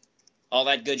all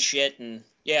that good shit, and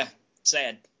yeah,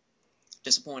 sad,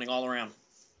 disappointing all around.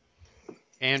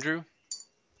 Andrew?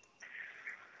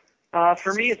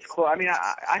 For me, it's cool. I mean,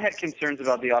 I had concerns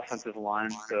about the offensive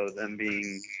line, so them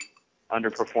being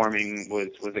underperforming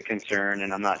was a concern,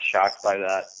 and I'm not shocked by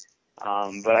that.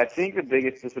 But I think the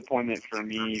biggest disappointment for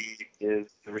me is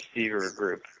the receiver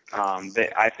group.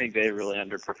 I think they really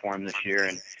underperformed this year,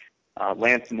 and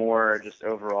Lance Moore just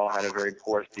overall had a very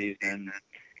poor season.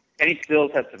 Kenny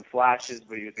Stills had some flashes,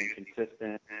 but he was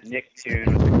inconsistent. Nick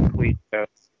Toon was a complete joke.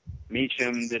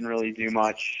 Meacham didn't really do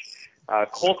much.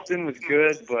 Colston was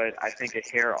good, but I think a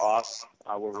hair off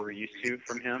what we're used to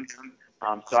from him.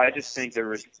 So I just think the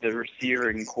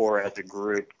receiving core as a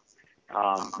group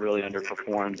really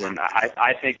underperformed, and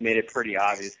I think made it pretty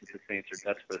obvious that the Saints are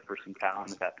desperate for some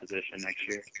talent at that position next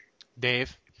year.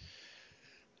 Dave?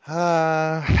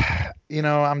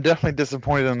 I'm definitely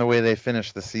disappointed in the way they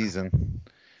finished the season.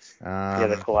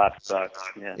 The collapse sucks.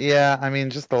 Yeah, I mean,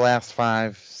 just the last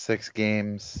 5-6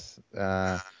 games,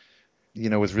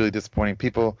 was really disappointing.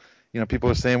 People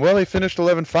are saying, well, they finished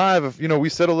 11-5. We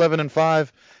said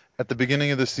 11-5 at the beginning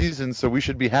of the season, so we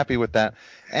should be happy with that.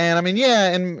 And I mean,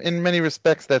 yeah, in many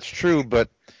respects that's true, but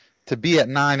to be at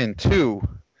 9-2,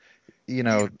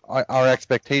 our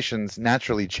expectations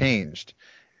naturally changed,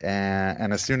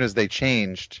 and as soon as they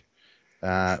changed,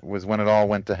 was when it all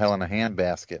went to hell in a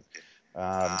handbasket.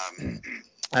 But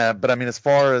I mean, as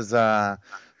far as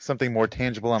something more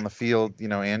tangible on the field,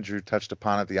 Andrew touched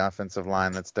upon it. The offensive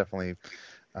line, that's definitely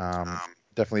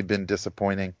been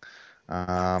disappointing.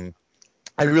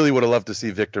 I really would have loved to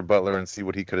see Victor Butler and see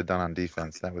what he could have done on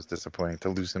defense. That was disappointing to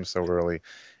lose him so early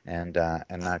and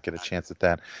not get a chance at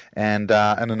that. And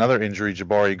another injury,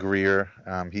 Jabari Greer.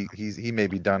 He may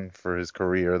be done for his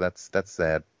career. That's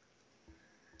sad.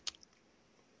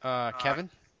 Kevin?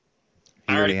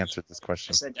 He already answered this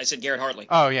question. I said Garrett Hartley.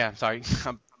 Oh yeah, sorry.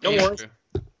 No worries.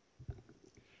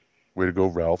 Way to go,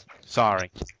 Ralph. Sorry.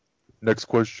 Next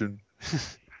question.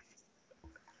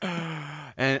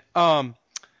 And I'm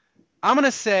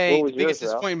gonna say the biggest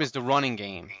disappointment is the running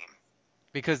game,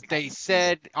 because they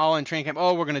said all in training camp,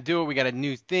 oh, we're gonna do it. We got a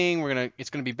new thing. It's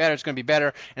gonna be better. It's gonna be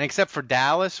better. And except for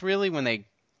Dallas, really, when they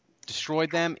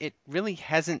destroyed them, it really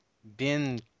hasn't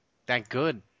been that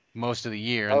good most of the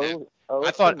year. And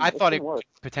I thought it would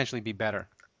potentially be better.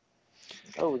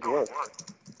 Oh, it was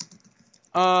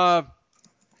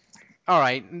all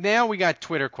right, now we got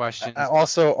Twitter questions.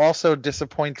 Also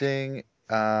disappointing.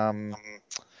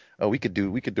 We could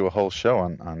do a whole show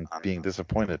on being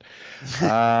disappointed.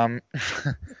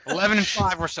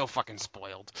 11-5, we're so fucking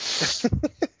spoiled.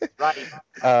 Right.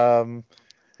 Oh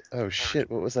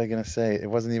shit! What was I gonna say? It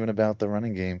wasn't even about the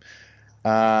running game.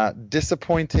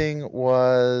 Disappointing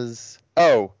was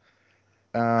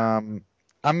I'm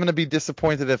going to be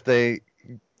disappointed if they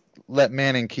let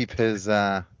Manning keep his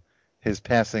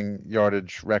passing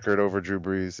yardage record over Drew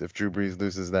Brees if Drew Brees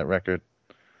loses that record.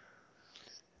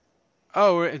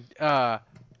 Oh,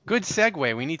 good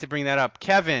segue. We need to bring that up.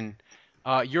 Kevin,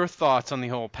 your thoughts on the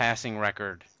whole passing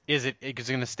record? Is it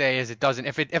going to stay? Is it doesn't?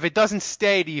 If it doesn't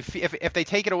stay, do you if they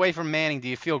take it away from Manning, do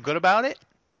you feel good about it?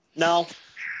 No.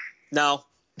 Oh,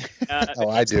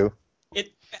 I do.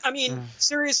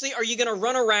 Seriously, are you going to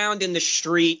run around in the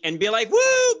street and be like,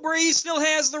 woo, Brees still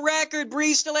has the record,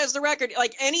 Brees still has the record?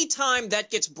 Like, any time that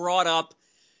gets brought up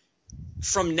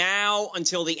from now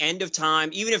until the end of time,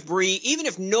 even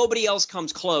if nobody else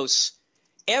comes close,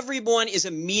 everyone is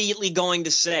immediately going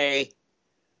to say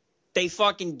they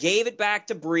fucking gave it back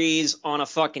to Brees on a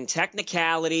fucking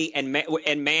technicality, and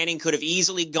Manning could have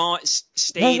easily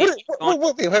stayed.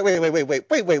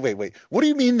 Wait. What do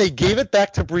you mean they gave it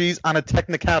back to Brees on a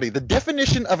technicality? The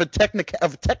definition of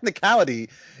technicality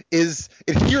is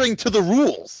adhering to the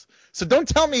rules. So don't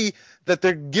tell me that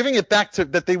they're giving it back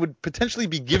that they would potentially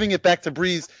be giving it back to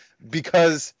Brees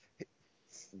because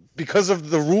of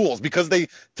the rules, because they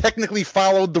technically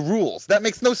followed the rules. That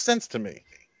makes no sense to me.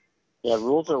 Yeah,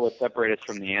 rules are what separate us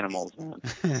from the animals, man.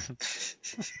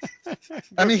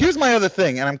 I mean, here's my other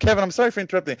thing, and Kevin, I'm sorry for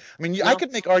interrupting. I mean, I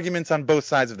could make arguments on both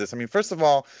sides of this. I mean, first of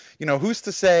all, who's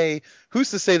to say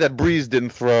that Brees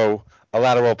didn't throw a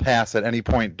lateral pass at any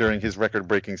point during his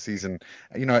record-breaking season?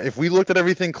 If we looked at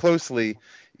everything closely,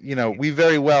 we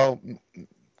very well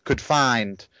could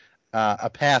find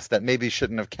a pass that maybe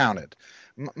shouldn't have counted.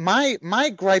 My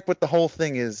gripe with the whole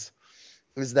thing is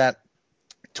that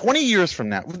 20 years from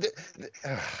now,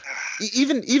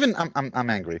 even I'm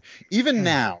angry. Even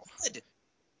now,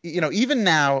 even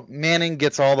now, Manning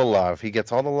gets all the love. He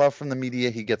gets all the love from the media.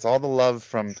 He gets all the love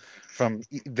from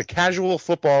the casual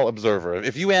football observer.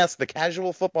 If you ask the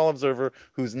casual football observer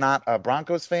who's not a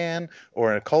Broncos fan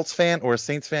or a Colts fan or a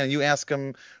Saints fan, you ask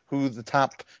him who the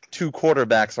top 2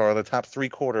 quarterbacks are, the top 3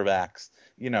 quarterbacks,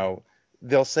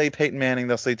 they'll say Peyton Manning,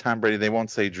 they'll say Tom Brady, they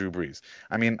won't say Drew Brees.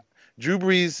 I mean, Drew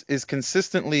Brees is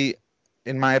consistently,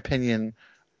 in my opinion,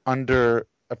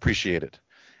 underappreciated.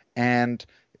 And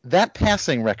that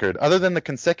passing record, other than the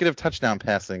consecutive touchdown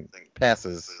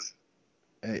passes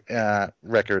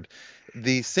record,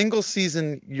 the single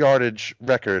season yardage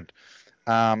record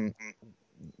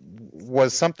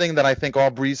was something that I think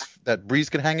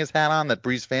Brees could hang his hat on, that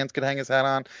Brees fans could hang his hat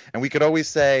on, and we could always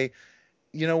say,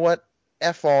 you know what,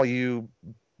 F all you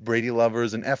Brady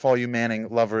lovers and F all you Manning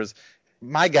lovers.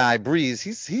 My guy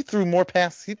Brees, he threw more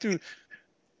passes, he threw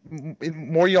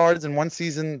more yards in one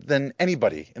season than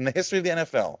anybody in the history of the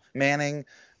NFL. Manning,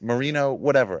 Marino,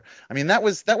 whatever. I mean, that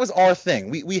was our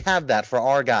thing. We have that for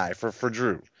our guy, for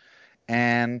Drew,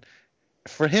 and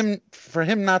for him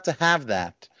not to have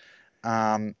that,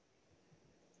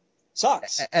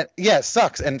 sucks. Yeah,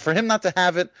 sucks. And for him not to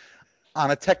have it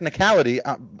on a technicality,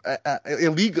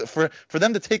 illegal for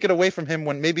them to take it away from him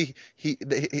when maybe he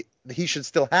should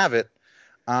still have it.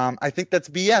 I think that's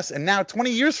BS. And now,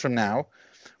 20 years from now,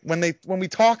 when we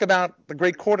talk about the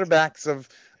great quarterbacks of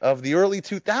the early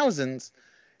 2000s,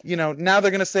 now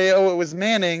they're going to say, oh, it was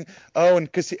Manning. Oh, and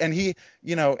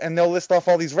they'll list off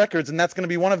all these records, and that's going to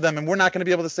be one of them. And we're not going to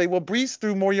be able to say, well, Brees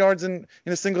threw more yards in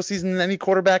a single season than any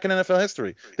quarterback in NFL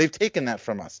history. They've taken that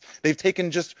from us. They've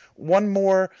taken just one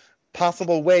more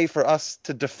possible way for us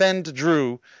to defend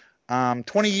Drew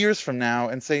 20 years from now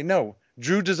and say, no,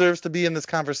 Drew deserves to be in this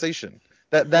conversation.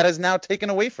 That is now taken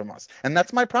away from us, and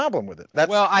that's my problem with it.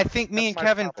 I think me and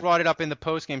Kevin brought it up in the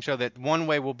postgame show that one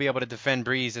way we'll be able to defend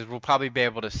Brees is we'll probably be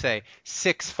able to say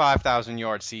 6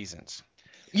 5,000-yard seasons.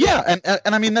 Yeah,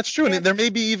 and I mean that's true, and there may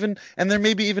be even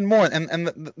more.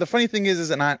 And the funny thing is,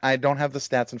 and I don't have the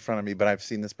stats in front of me, but I've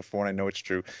seen this before, and I know it's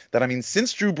true. That I mean,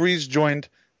 since Drew Brees joined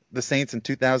the Saints in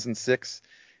 2006,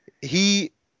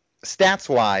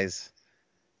 stats-wise,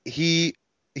 he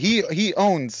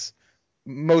owns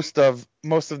most of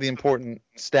the important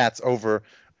stats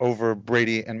over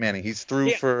Brady and Manning. He's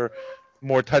threw for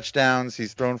more touchdowns,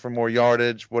 he's thrown for more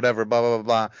yardage, whatever, blah, blah, blah,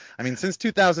 blah. I mean, since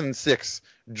 2006,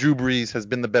 Drew Brees has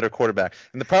been the better quarterback.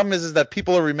 And the problem is that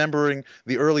people are remembering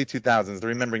the early 2000s. They're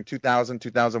remembering 2000,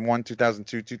 2001,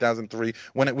 2002, 2003,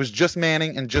 when it was just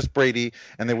Manning and just Brady,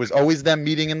 and there was always them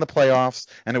meeting in the playoffs,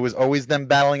 and it was always them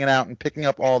battling it out and picking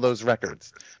up all those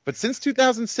records. But since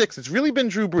 2006, it's really been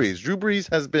Drew Brees. Drew Brees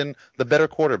has been the better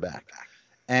quarterback.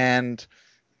 And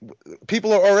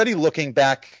people are already looking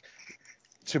back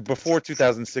to before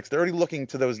 2006. They're already looking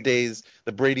to those days,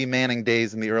 the Brady Manning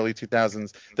days in the early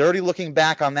 2000s. They're already looking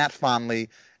back on that fondly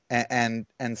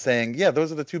and saying, yeah,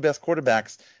 those are the two best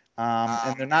quarterbacks,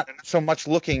 and they're not so much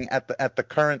looking at the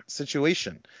current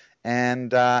situation.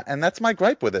 And that's my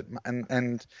gripe with it.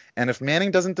 And if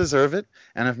Manning doesn't deserve it,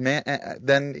 and if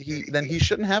then he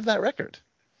shouldn't have that record.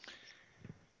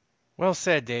 Well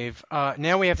said, Dave.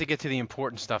 Now we have to get to the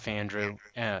important stuff, Andrew.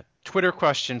 Twitter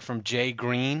question from Jay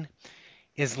Green: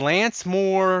 is Lance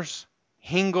Moore's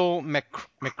Hingle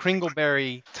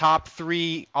McCringleberry top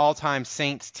 3 all-time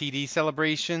Saints TD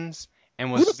celebrations?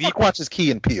 And was Who the fuck watches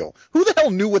Key and Peele? Who the hell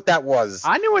knew what that was?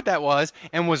 I knew what that was.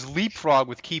 And was Leapfrog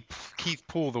with Keith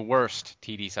Poole the worst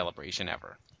TD celebration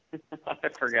ever? I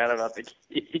forgot about the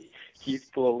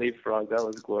Keith Poole leapfrog. That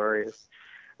was glorious.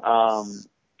 I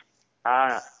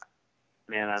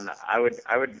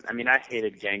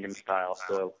hated Gangnam Style,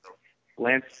 so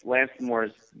Lance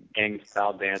Moore's Gangnam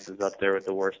Style dance is up there with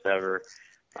the worst ever.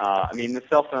 The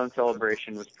cell phone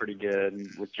celebration was pretty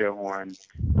good with Joe Horn,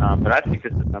 but I think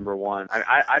this is number one.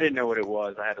 I didn't know what it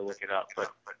was. I had to look it up, but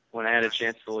when I had a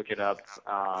chance to look it up,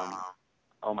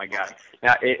 oh my God!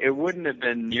 Now it wouldn't have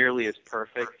been nearly as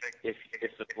perfect if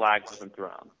the flag wasn't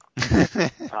thrown.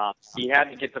 He had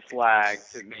to get the flag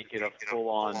to make it a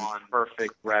full-on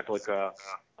perfect replica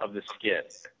of the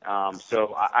skit.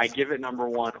 So I give it number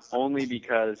one only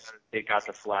because it got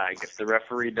the flag. If the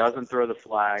referee doesn't throw the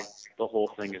flag, the whole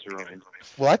thing is ruined.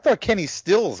 Well, I thought Kenny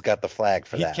Stills got the flag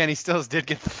for that. Kenny Stills did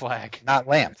get the flag. Not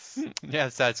Lance.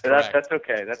 Yes, that's correct. That's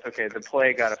okay. That's okay. The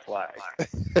play got a flag.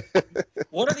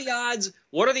 What are the odds?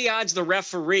 What are the odds the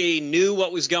referee knew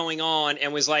what was going on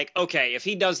and was like, okay, if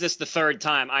he does this the third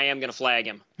time, I am going to flag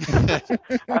him?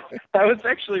 I was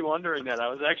actually wondering that. I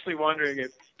was actually wondering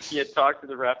if he had talked to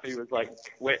the ref. He was like,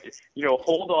 wait,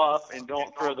 hold off and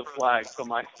don't throw the flag till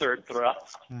my third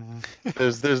thrust.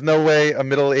 There's no way a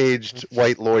middle-aged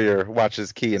white lawyer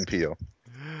watches Key and Peele.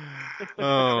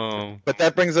 Oh. But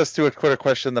that brings us to a Twitter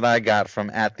question that I got from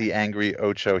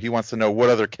 @TheAngryOcho. He wants to know what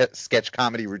other sketch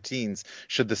comedy routines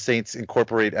should the Saints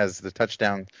incorporate as the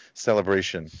touchdown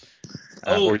celebration?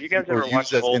 Or you guys ever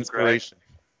watch Old inspiration?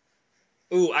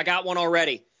 Greg? Ooh, I got one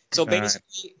already. So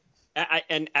basically,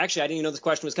 and actually I didn't even know this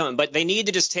question was coming, but they need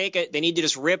to just take it. They need to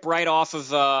just rip right off of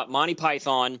Monty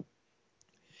Python.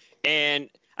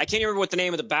 And I can't remember what the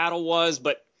name of the battle was,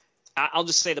 but I'll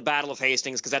just say the Battle of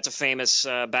Hastings because that's a famous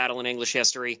battle in English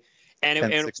history. And it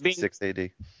was being 1066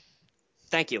 AD.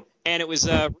 Thank you. And it was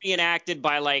reenacted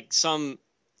by like some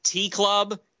tea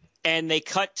club, and they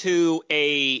cut to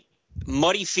a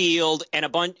muddy field and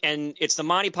and it's the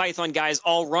Monty Python guys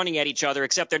all running at each other,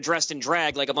 except they're dressed in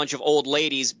drag like a bunch of old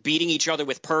ladies, beating each other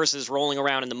with purses, rolling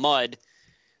around in the mud.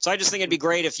 So I just think it'd be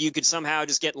great if you could somehow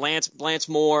just get Lance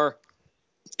Moore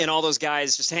and all those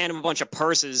guys, just hand them a bunch of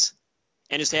purses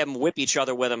and just have them whip each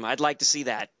other with them. I'd like to see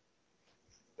that.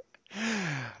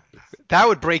 That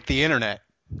would break the internet.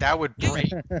 It would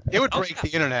break the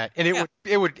internet, and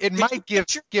it might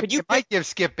give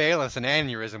Skip Bayless an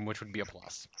aneurysm, which would be a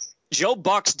plus. Joe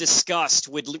Buck's disgust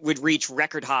would reach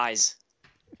record highs.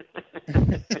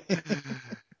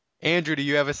 Andrew, do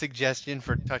you have a suggestion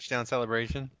for touchdown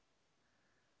celebration?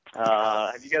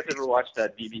 Have you guys ever watched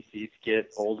that BBC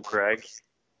skit, Old Greg?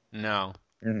 No.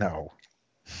 Do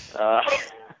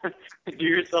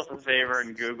yourself a favor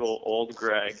and Google Old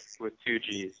Greg with 2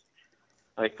 G's.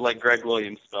 Like Greg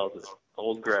Williams spells it.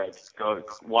 Old Greg. Go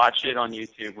watch it on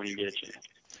YouTube when you get a chance.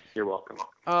 You're welcome.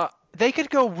 They could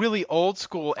go really old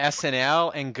school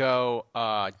SNL and go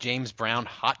James Brown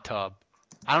hot tub.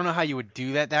 I don't know how you would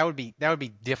do that. That would be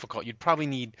difficult. You'd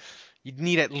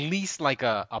need at least like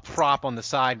a prop on the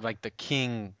side, like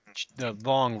the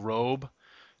long robe.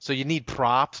 So you need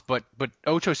props, but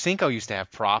Ocho Cinco used to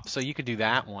have props, so you could do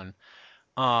that one.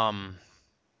 But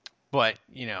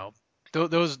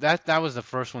that was the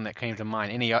first one that came to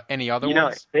mind. Any other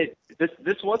ones?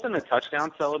 This wasn't a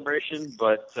touchdown celebration,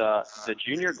 but the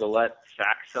Junior Galette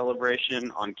sack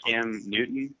celebration on Cam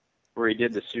Newton, where he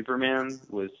did the Superman,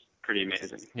 was pretty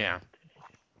amazing. Yeah,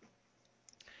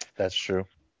 that's true.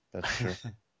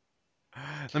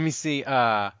 Let me see.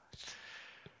 All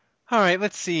right,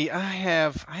 let's see. I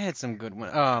had some good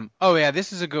one.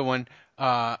 This is a good one.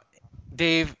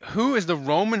 Dave, who is the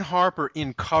Roman Harper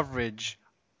in coverage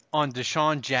on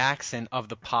Deshaun Jackson of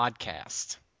the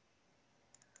podcast?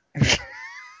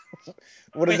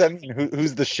 What does that mean?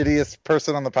 Who's the shittiest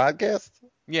person on the podcast?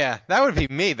 Yeah, that would be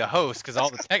me, the host, because all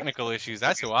the technical issues,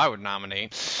 that's who I would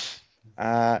nominate.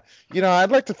 I'd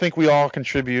like to think we all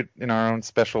contribute in our own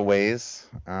special ways.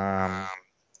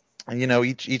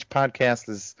 Each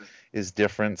podcast is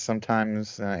different.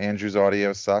 Sometimes Andrew's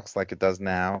audio sucks like it does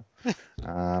now.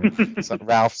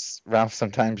 Ralph,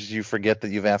 sometimes you forget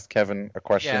that you've asked Kevin a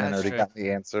question and already got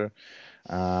the answer.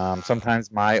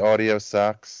 Sometimes my audio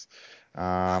sucks.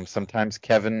 Sometimes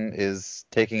Kevin is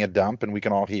taking a dump and we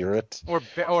can all hear it.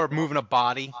 Or moving a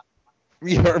body.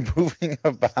 We are moving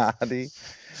a body.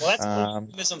 Well, that's a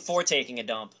euphemism for taking a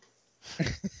dump.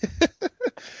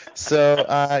 So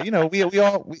we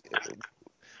all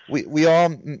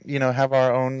have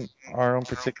our own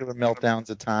particular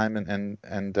meltdowns at time and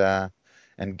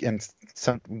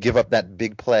some give up that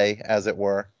big play, as it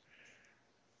were.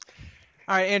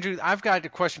 All right, Andrew, I've got a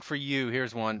question for you.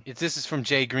 Here's one. This is from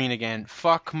Jay Green again.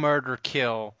 Fuck, murder,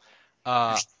 kill.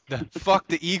 Fuck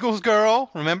the Eagles girl.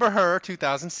 Remember her,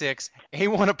 2006.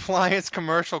 A1 Appliance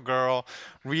commercial girl,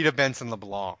 Rita Benson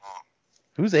LeBlanc.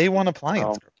 Who's A1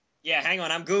 Appliance? Yeah, hang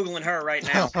on. I'm Googling her right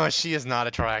now. She is not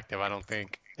attractive, I don't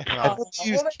think. Well,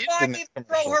 then why did you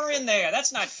throw her in there?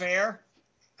 That's not fair.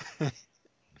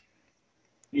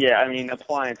 Yeah, I mean,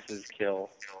 appliances kill.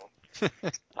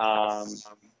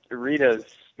 Rita's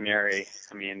Mary.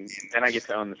 I mean, then I get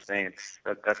to own the Saints.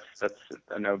 That's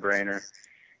a no-brainer.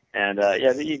 And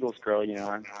yeah, the Eagles girl,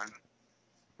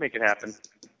 make it happen.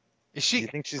 Do you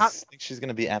think she's going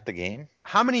to be at the game?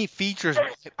 How many features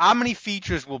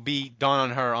will be done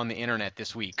on her on the internet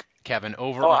this week, Kevin?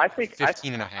 Over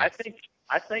 15 and a half.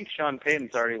 I think Sean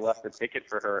Payton's already left a ticket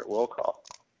for her at will call.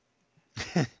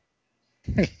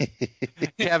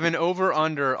 Kevin, over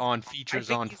under on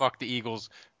features on Fuck the Eagles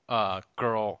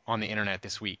girl on the internet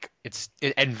this week.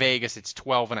 In Vegas, it's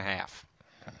 12 and a half.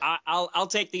 I'll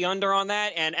take the under on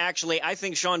that, and actually, I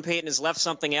think Sean Payton has left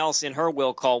something else in her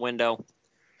will call window.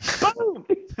 Boom!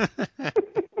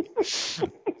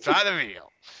 Try the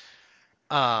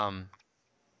veal.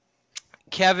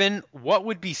 Kevin, what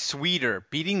would be sweeter,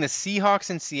 beating the Seahawks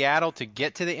in Seattle to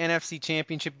get to the NFC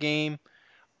Championship game,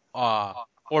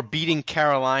 or beating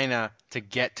Carolina to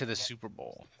get to the Super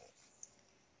Bowl?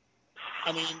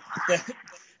 I mean,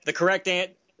 the correct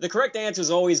answer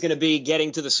is always going to be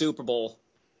getting to the Super Bowl.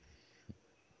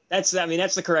 That's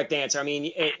the correct answer. I mean,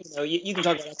 you can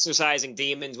talk about exercising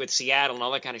demons with Seattle and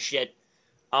all that kind of shit.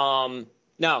 No,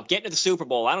 getting to the Super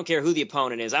Bowl. I don't care who the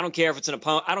opponent is. I don't care if it's an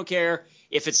opponent. I don't care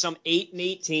if it's some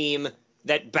 8-8 team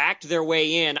that backed their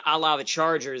way in, a la the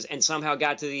Chargers, and somehow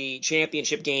got to the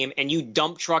championship game, and you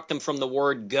dump truck them from the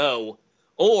word go,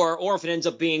 or if it ends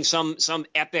up being some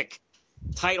epic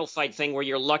title fight thing where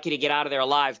you're lucky to get out of there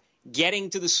alive. Getting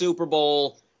to the Super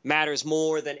Bowl matters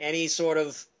more than any sort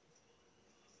of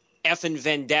effing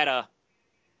vendetta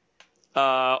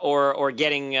or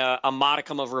getting a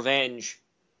modicum of revenge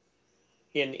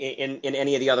in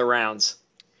any of the other rounds.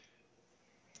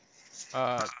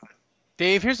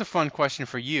 Dave, here's a fun question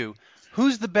for you.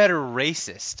 Who's the better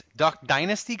racist, Duck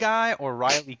Dynasty guy or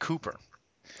Riley Cooper?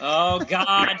 Oh,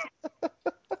 God.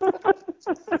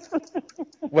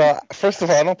 Well, first of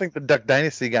all, I don't think the Duck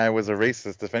Dynasty guy was a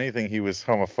racist. If anything, he was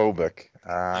homophobic.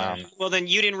 Well, then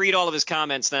you didn't read all of his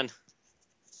comments then.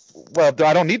 Well,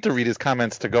 I don't need to read his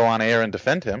comments to go on air and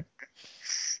defend him.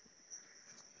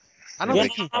 I don't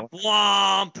think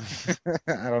Womp.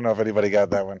 I don't know if anybody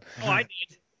got that one. Oh, I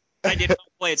did. I did. Well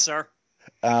played, sir.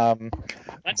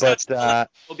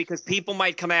 Because people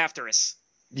might come after us.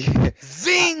 Yeah.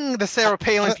 Zing! The Sarah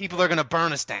Palin people are going to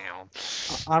burn us down.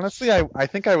 Honestly, I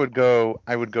think I would go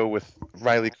with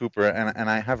Riley Cooper, and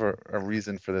I have a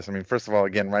reason for this. I mean, first of all,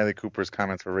 again, Riley Cooper's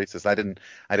comments were racist. I didn't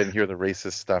hear the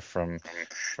racist stuff from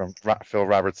Phil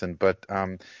Robertson, but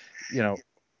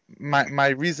my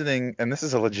reasoning, and this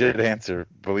is a legit answer,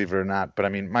 believe it or not, but I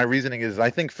mean, my reasoning is I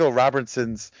think Phil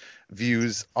Robertson's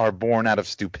views are born out of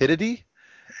stupidity,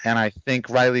 and I think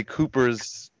Riley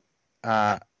Cooper's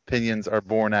opinions are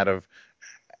born out of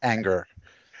anger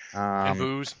and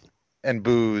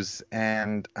booze.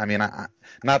 And I mean,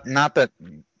 not that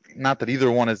either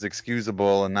one is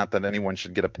excusable, and not that anyone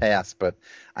should get a pass, but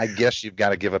I guess you've got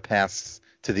to give a pass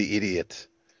to the idiot.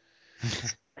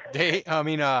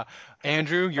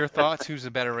 Andrew, your thoughts? Who's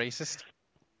a better racist?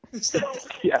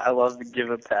 Yeah, I love to give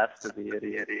a pass to the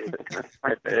idiot. That's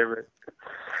my favorite.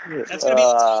 That's going to be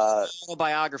a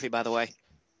autobiography, by the way.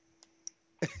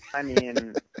 I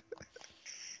mean,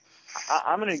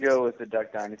 I'm going to go with the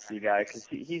Duck Dynasty guy because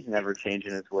he's never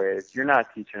changing his ways. You're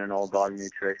not teaching an old dog new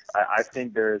tricks. I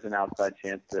think there is an outside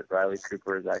chance that Riley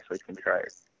Cooper is actually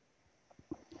contrite.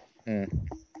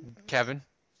 Kevin?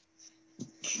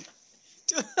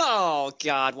 Oh,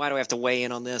 God, why do I have to weigh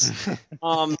in on this?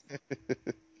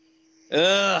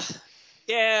 Yeah,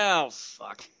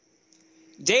 fuck.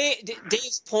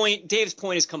 Dave's point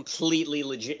is completely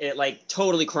legit, like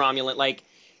totally cromulent. Like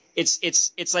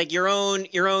it's like your own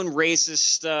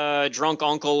racist drunk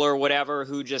uncle or whatever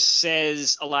who just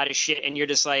says a lot of shit, and you're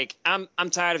just like, I'm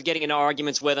tired of getting into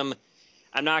arguments with him.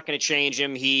 I'm not going to change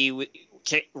him. He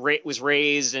was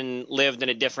raised and lived in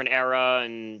a different era,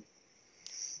 and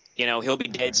he'll be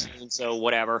dead soon, so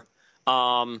whatever.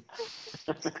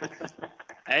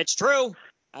 It's true.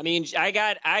 I mean, I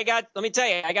got. Let me tell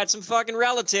you, I got some fucking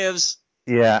relatives.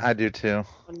 Yeah, I do too.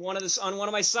 On one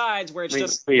of my sides, where it's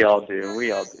just we all do.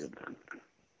 We all do.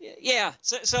 Yeah.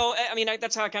 So I mean,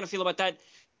 that's how I kind of feel about that.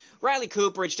 Riley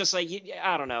Cooper, it's just like,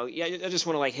 I don't know. Yeah, I just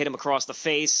want to like hit him across the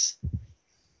face.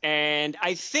 And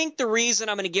I think the reason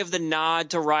I'm going to give the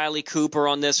nod to Riley Cooper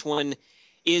on this one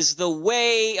is the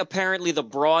way apparently the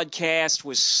broadcast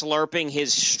was slurping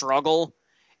his struggle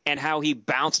and how he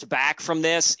bounced back from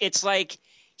this. It's like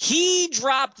he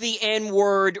dropped the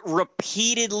N-word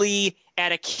repeatedly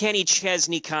at a Kenny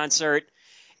Chesney concert,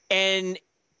 and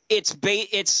it's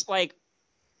like,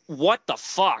 what the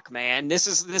fuck, man?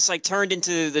 This like turned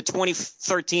into the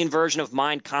 2013 version of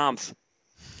Mein Kampf.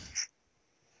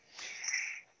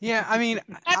 Yeah, I mean,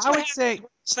 That's I would say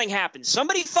this thing happens.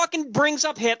 Somebody fucking brings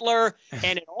up Hitler,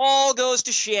 and it all goes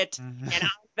to shit, and I'm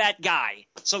that guy.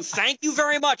 So thank you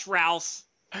very much, Ralph.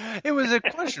 it was a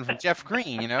question from Jeff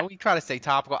Green. We try to stay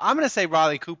topical. I'm going to say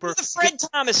Riley Cooper. The Fred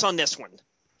Thomas on this one.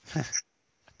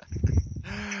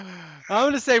 I'm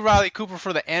going to say Riley Cooper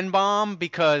for the N-bomb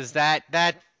because that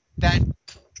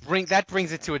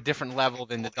brings it to a different level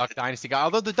than the Duck Dynasty guy.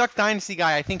 Although the Duck Dynasty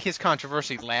guy, I think his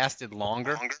controversy lasted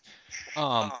longer.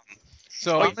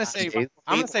 So I'm gonna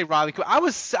say Riley Cooper. I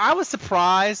was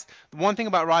surprised. The one thing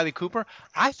about Riley Cooper,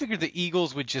 I figured the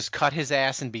Eagles would just cut his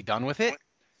ass and be done with it,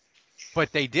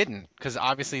 but they didn't because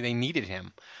obviously they needed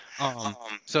him.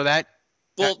 So that.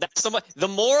 Well, that's the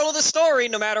moral of the story.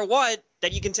 No matter what,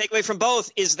 that you can take away from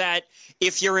both is that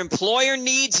if your employer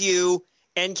needs you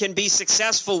and can be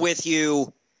successful with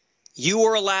you, you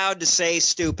are allowed to say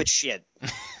stupid shit.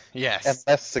 Yes. And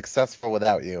less successful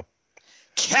without you.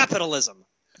 Capitalism.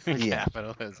 Yeah.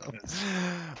 Capitalism.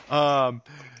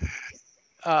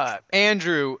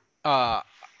 Andrew,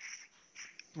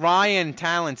 Ryan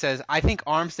Talon says, I think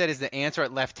Armstead is the answer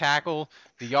at left tackle.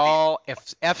 Do y'all,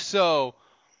 if so,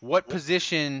 what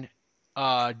position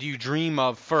do you dream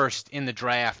of first in the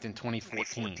draft in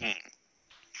 2014?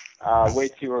 Way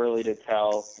too early to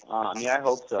tell. I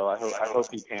hope so. I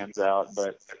hope he pans out.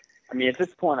 But I mean, at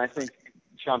this point, I think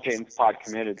Sean Payton's pod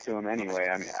committed to him anyway.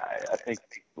 I mean, I think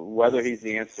whether he's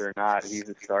the answer or not, he's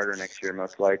a starter next year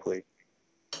most likely.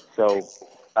 So,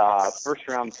 first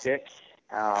round pick.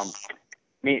 I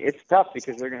mean, it's tough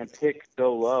because they're going to pick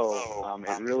so low.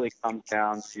 It really comes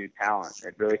down to talent.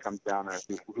 It really comes down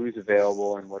to who's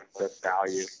available and what's the best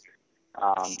value.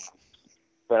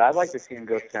 But I'd like to see him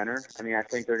go center. I mean, I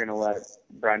think they're going to let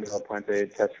Brian Del Puente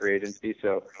test free agency,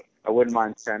 so I wouldn't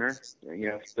mind center.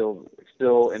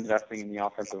 Still investing in the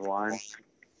offensive line.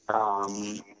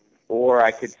 Or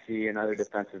I could see another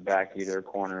defensive back, either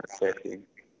corner or safety.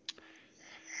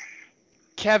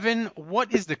 Kevin,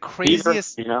 what is the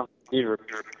craziest? Beaver,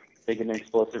 big and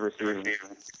explosive receiver.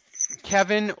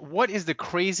 Kevin, what is the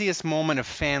craziest moment of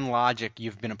fan logic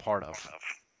you've been a part of?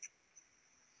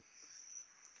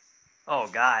 Oh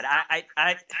God,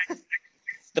 I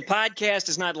the podcast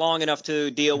is not long enough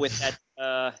to deal with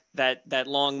that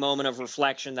long moment of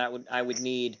reflection that I would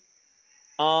need.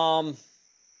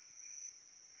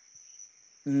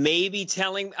 Maybe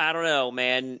telling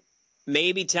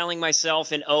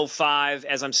myself in 2005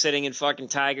 as I'm sitting in fucking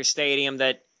Tiger Stadium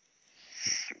that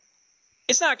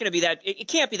it's not going to be that. It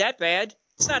can't be that bad.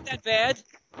 It's not that bad.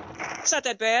 It's not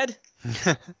that bad.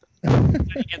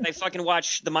 And they fucking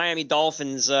watch the Miami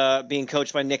Dolphins being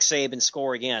coached by Nick Saban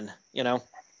score again,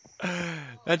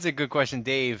 That's a good question,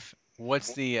 Dave.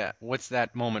 What's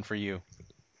that moment for you?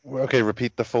 Okay,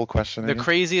 repeat the full question. The again.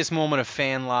 craziest moment of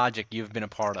fan logic you've been a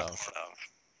part of.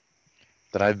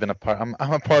 That I've been a part. I'm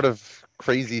a part of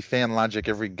crazy fan logic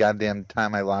every goddamn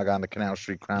time I log on to Canal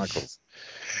Street Chronicles.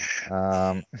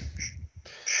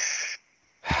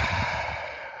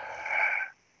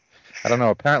 I don't know.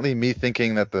 Apparently, me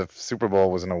thinking that the Super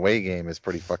Bowl was an away game is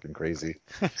pretty fucking crazy.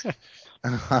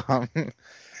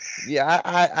 Yeah,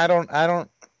 I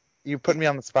don't. You put me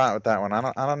on the spot with that one. I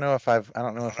don't know if I've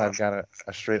got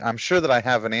a straight. I'm sure that I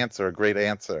have an answer, a great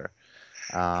answer.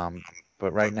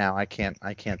 But right now, I can't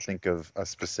think of a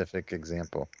specific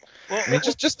example. Well, I mean,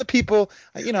 just the people.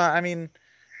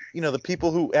 The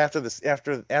people who after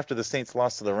the Saints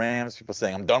lost to the Rams, people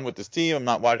saying I'm done with this team.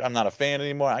 I'm not a fan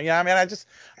anymore. Yeah, I mean, I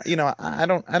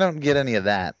don't get any of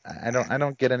that. I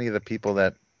don't get any of the people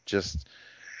that just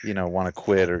want to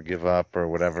quit or give up or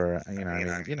whatever.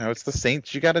 It's the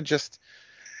Saints. You got to just.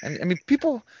 I mean,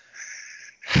 people.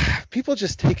 people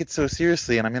just take it so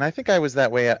seriously. And I mean, I think I was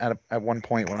that way at one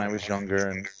point when I was younger,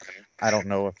 and I don't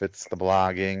know if it's the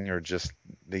blogging or just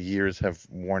the years have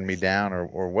worn me down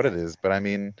or what it is. But I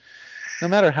mean, no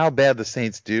matter how bad the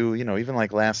Saints do, even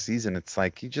like last season, it's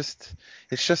like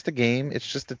it's just a game. It's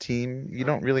just a team. You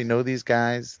don't really know these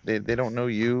guys. They don't know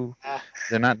you.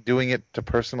 They're not doing it to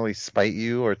personally spite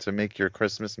you or to make your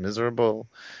Christmas miserable.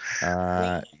 It's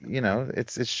at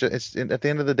the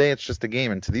end of the day, it's just a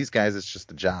game, and to these guys, it's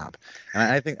just a job. And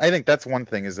I think that's one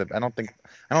thing is that I don't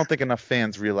think enough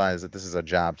fans realize that this is a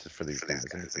job for these guys.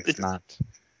 And it's not.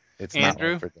 It's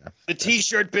Andrew, not for death. The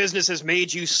T-shirt business has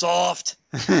made you soft.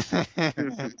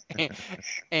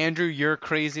 Andrew, your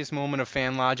craziest moment of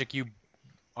fan logic you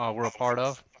were a part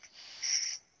of?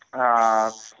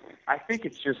 I think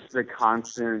it's just the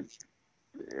constant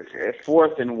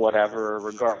fourth and whatever,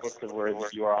 regardless of where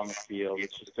you are on the field.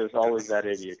 It's just there's always that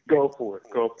idiot. Go for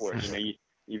it.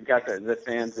 You've got the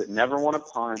fans that never want to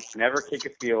punt, never kick a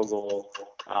field goal.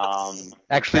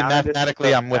 Actually,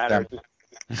 mathematically, I'm with them.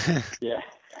 Yeah.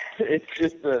 It's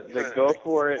just the go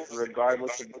for it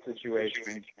regardless of the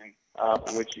situation,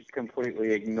 which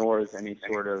completely ignores any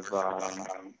sort of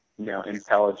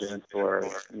intelligence or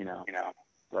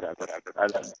whatever.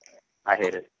 I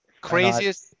hate it.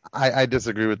 Craziest. I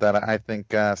disagree with that. I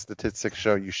think statistics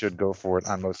show you should go for it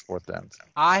on most fourth downs.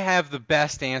 I have the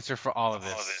best answer for all of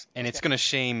this, and it's going to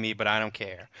shame me, but I don't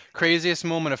care. Craziest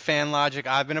moment of fan logic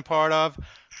I've been a part of.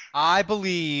 I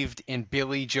believed in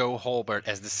Billy Joe Holbert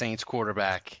as the Saints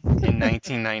quarterback in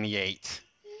 1998.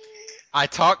 I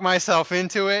talked myself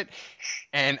into it,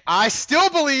 and I still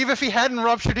believe if he hadn't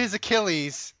ruptured his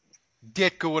Achilles,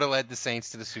 Ditka would have led the Saints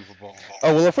to the Super Bowl.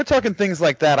 Oh, well, if we're talking things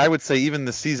like that, I would say even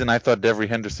this season I thought Devery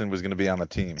Henderson was going to be on the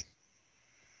team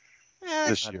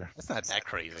this year. That's not that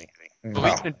crazy. No,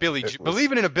 Believing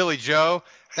in a Billy Joe,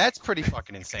 that's pretty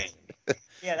fucking insane.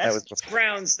 Yeah,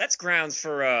 that's grounds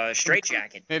for a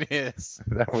straitjacket. It is.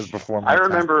 That was before my I time.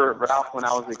 remember, Ralph, when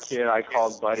I was a kid, I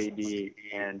called Buddy D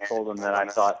and told him that I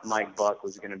thought Mike Buck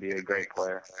was going to be a great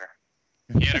player.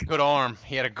 He had a good arm.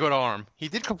 He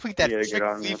did complete that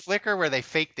flea flicker where they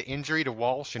faked the injury to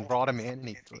Walsh and brought him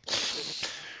in. This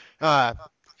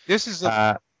is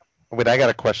Wait, I got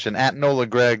a question. At Nola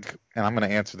Greg, and I'm going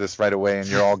to answer this right away, and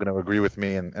you're all going to agree with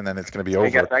me, and then it's going to be over.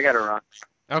 I got to run.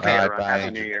 Okay. Happy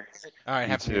New Year. All right,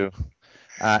 happy New Year.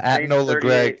 At Nola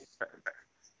Greg.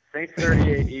 Saints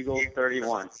 38, Eagles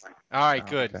 31. All right,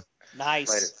 good. Okay.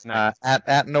 Nice.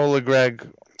 At Nola Greg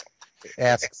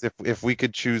asks if we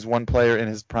could choose one player in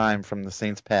his prime from the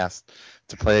Saints past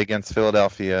to play against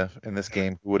Philadelphia in this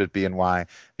game, who would it be and why?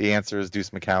 The answer is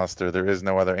Deuce McAllister. There is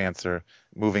no other answer.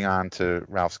 Moving on to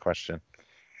Ralph's question.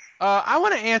 I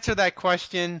want to answer that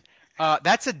question.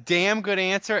 That's a damn good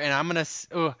answer, and I'm gonna say,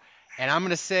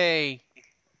 damn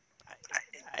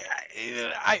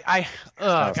it,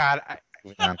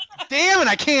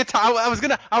 I can't talk.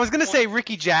 I was gonna say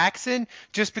Ricky Jackson,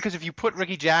 just because if you put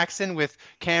Ricky Jackson with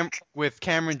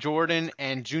Cameron Jordan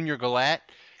and Junior Gillette,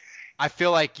 I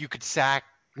feel like you could sack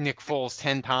Nick Foles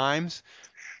 10 times,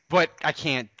 but I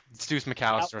can't. It's Deuce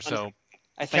McAllister. So,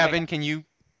 Kevin, can you?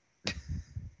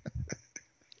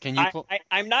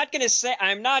 I'm not gonna say.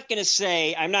 I'm not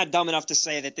dumb enough to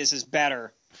say that this is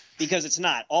better, because it's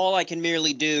not. All I can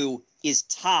merely do is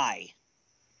tie.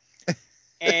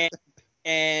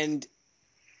 And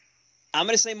I'm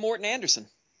going to say Morton Anderson.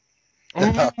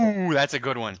 Ooh, that's a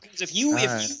good one.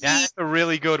 That's a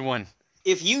really good one.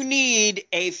 If you need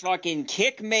a fucking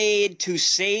kick made to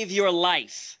save your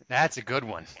life, that's a good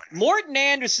one. Morton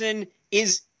Anderson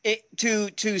is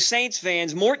to Saints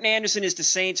fans. Morton Anderson is to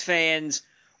Saints fans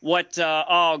what?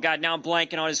 Oh God, now I'm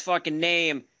blanking on his fucking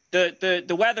name. The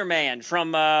weatherman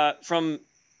from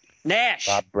Nash.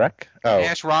 Bob Breck? Oh.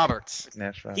 Nash Roberts.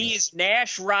 He is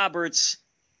Nash Roberts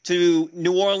to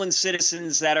New Orleans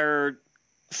citizens that are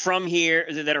from here,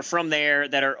 that are from there,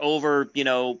 that are over,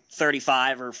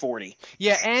 35 or 40.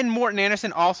 Yeah, and Morton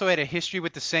Anderson also had a history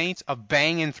with the Saints of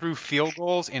banging through field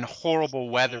goals in horrible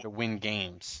weather to win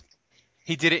games.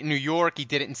 He did it in New York. He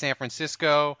did it in San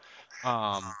Francisco.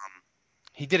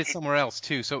 He did it somewhere else,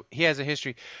 too. So he has a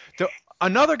history.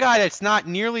 Another guy that's not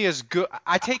nearly as good –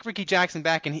 I take Ricky Jackson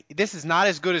back, and this is not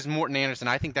as good as Morton Anderson.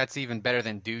 I think that's even better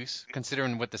than Deuce,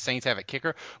 considering what the Saints have at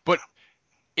kicker. But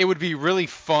it would be really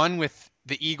fun with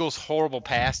the Eagles' horrible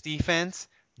pass defense.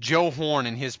 Joe Horn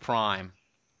in his prime.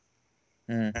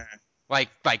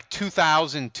 Like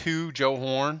 2002 Joe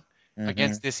Horn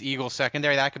against this Eagles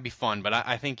secondary. That could be fun, but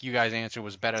I think you guys' answer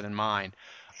was better than mine.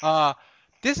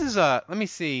 This is let me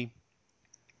see.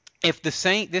 if the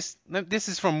this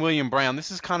is from William Brown.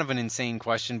 This is kind of an insane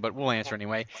question, but we'll answer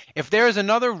anyway. If there is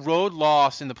another road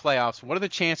loss in the playoffs, what are the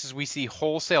chances we see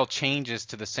wholesale changes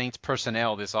to the Saints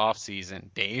personnel this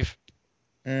offseason, Dave?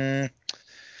 I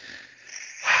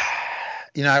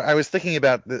was thinking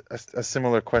about a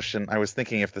similar question. I was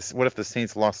thinking what if the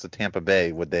Saints lost to Tampa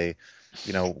Bay? Would they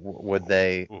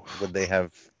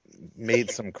have made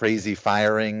some crazy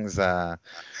firings, to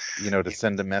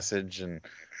send a message?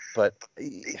 But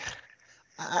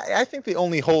I think the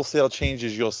only wholesale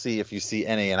changes you'll see, if you see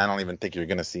any, and I don't even think you're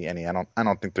going to see any. I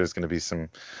don't think there's going to be some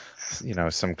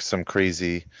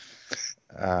crazy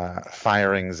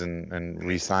firings and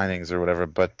re-signings or whatever.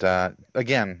 But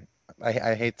again,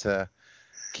 I hate to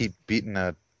keep beating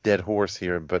a dead horse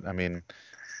here, but I mean,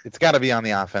 it's got to be on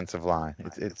the offensive line.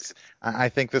 I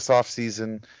think this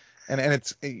offseason, and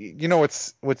it's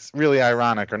what's really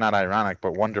ironic, or not ironic,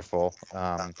 but wonderful,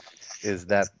 is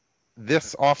that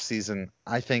this offseason,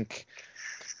 I think,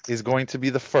 is going to be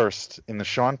the first in the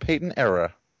Sean Payton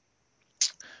era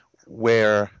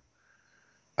where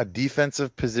a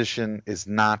defensive position is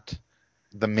not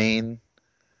the main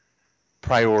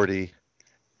priority,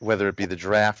 whether it be the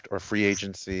draft or free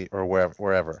agency or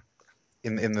wherever.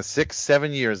 In the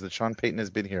 6-7 years that Sean Payton has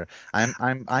been here,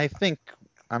 I'm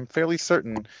fairly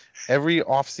certain every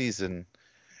offseason,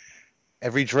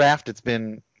 every draft, it's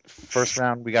been first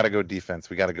round, we got to go defense.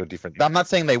 I'm not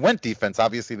saying they went defense.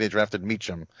 Obviously, they drafted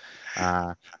Meacham,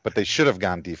 but they should have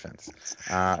gone defense.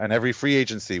 And every free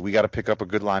agency, we got to pick up a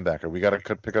good linebacker. We got to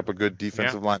pick up a good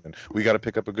defensive lineman. We got to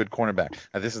pick up a good cornerback.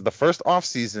 Now, this is the first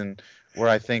offseason where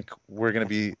I think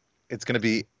it's going to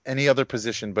be any other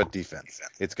position but defense.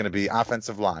 It's going to be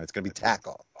offensive line. It's going to be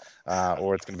tackle,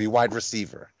 or it's going to be wide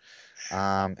receiver.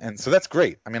 And so that's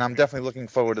great. I mean, I'm definitely looking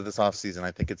forward to this offseason.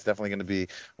 I think it's definitely going to be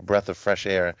a breath of fresh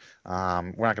air. We're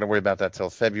not going to worry about that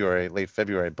till late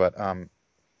February. But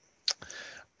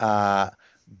to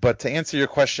answer your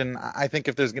question, I think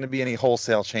if there's going to be any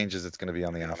wholesale changes, it's going to be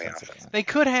on the offensive line. They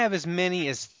could have as many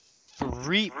as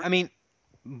three. I mean,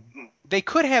 they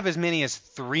could have as many as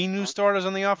 3 new starters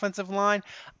on the offensive line.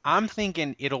 I'm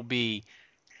thinking it'll be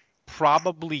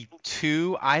probably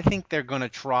 2. I think they're going to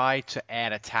try to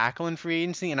add a tackle in free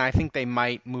agency, and I think they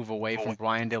might move away from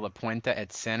Brian De La Puente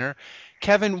at center.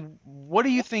 Kevin, what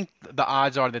do you think the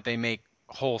odds are that they make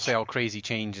wholesale crazy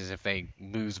changes if they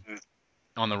lose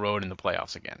on the road in the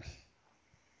playoffs again?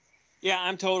 Yeah,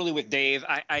 I'm totally with Dave.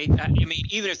 I mean,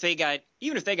 even if they got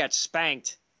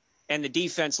spanked and the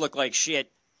defense looked like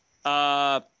shit,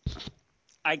 I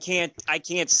can't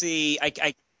see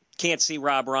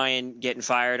Rob Ryan getting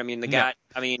fired. I mean, the guy.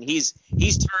 I mean, he's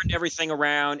turned everything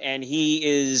around, and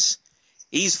he's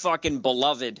fucking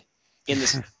beloved in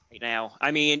this right now.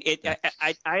 I mean,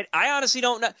 I honestly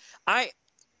don't know.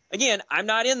 I'm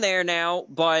not in there now,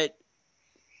 but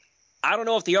I don't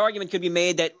know if the argument could be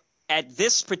made that at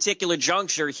this particular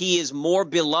juncture, he is more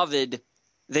beloved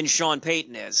than Sean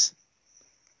Payton is.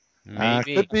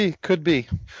 Maybe. Could be.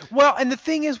 Well, and the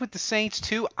thing is with the Saints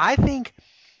too, I think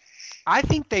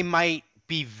they might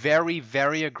be very,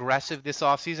 very aggressive this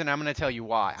offseason. I'm going to tell you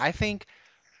why. I think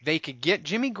they could get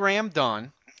Jimmy Graham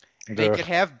done. They could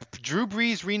have Drew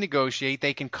Brees renegotiate.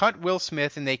 They can cut Will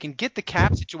Smith, and they can get the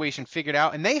cap situation figured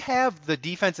out. And they have the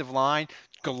defensive line,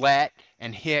 Gillette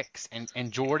and Hicks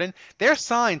and Jordan. They're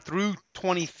signed through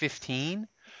 2015.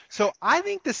 So I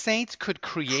think the Saints could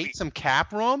create some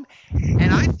cap room,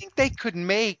 and I think they could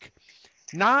make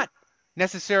not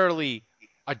necessarily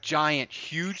a giant,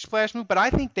 huge splash move, but I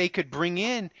think they could bring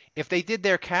in, if they did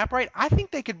their cap right, I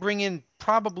think they could bring in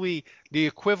probably the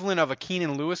equivalent of a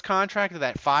Keenan Lewis contract of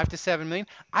that $5 to $7 million.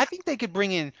 I think they could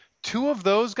bring in 2 of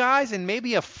those guys and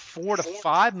maybe a $4 to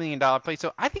 $5 million play.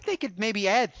 So I think they could maybe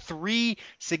add 3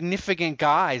 significant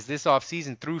guys this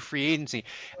offseason through free agency.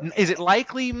 Is it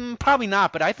likely? Probably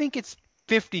not, but I think it's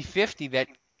 50-50 that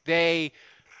they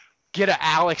get a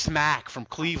Alex Mack from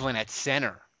Cleveland at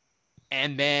center,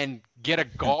 and then get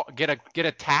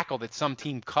a tackle that some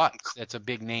team cuts that's a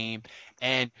big name,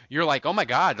 and you're like, oh my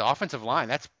God, the offensive line,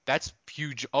 that's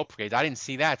huge upgrades. I didn't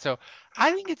see that. So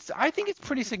I think it's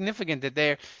pretty significant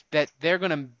that they're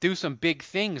going to do some big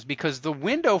things, because the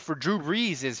window for Drew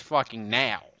Brees is fucking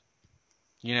now,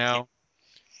 you know.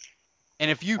 And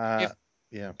if you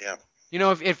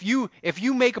if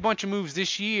you make a bunch of moves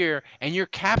this year and your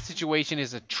cap situation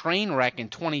is a train wreck in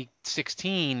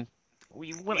 2016,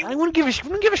 I wouldn't give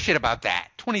a shit about that.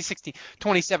 2016,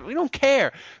 27, we don't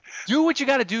care. Do what you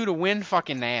got to do to win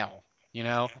fucking now, you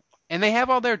know. And they have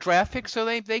all their draft picks, so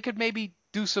they could maybe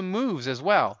do some moves as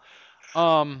well.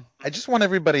 I just want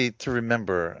everybody to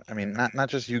remember, I mean, not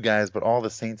just you guys, but all the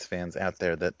Saints fans out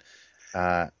there, that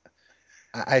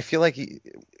I feel like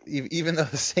even though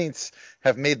the Saints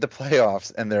have made the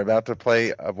playoffs and they're about to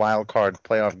play a wild card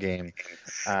playoff game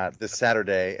this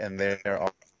Saturday, and there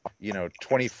are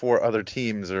 24 other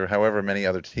teams or however many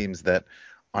other teams that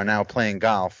are now playing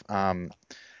golf.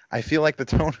 I feel like the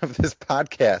tone of this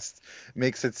podcast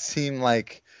makes it seem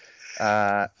like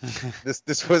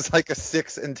this was like a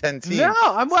 6-10 team. No,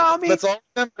 I mean, let's all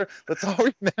remember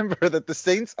that the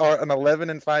Saints are an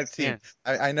 11-5 team.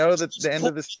 Yeah. I know that the end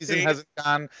of the season hasn't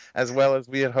gone as well as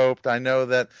we had hoped. I know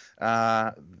that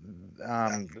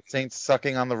the Saints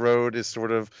sucking on the road is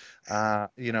sort of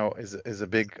is a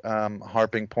big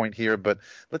harping point here. But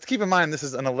let's keep in mind this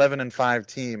is an 11-5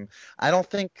 team. I don't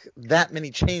think that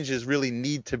many changes really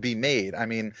need to be made. I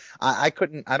mean, I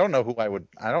don't know who I would.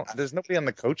 There's nobody on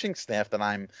the coaching staff that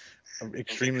I'm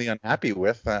extremely unhappy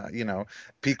with.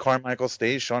 Pete Carmichael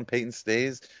stays, Sean Payton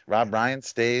stays, Rob Ryan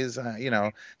stays. Yeah,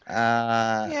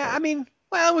 I mean.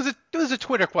 Well, it was a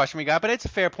Twitter question we got, but it's a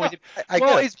fair point.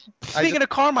 Speaking of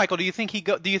Carmichael, do you think he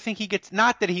gets,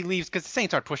 not that he leaves because the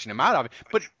Saints aren't pushing him out of it,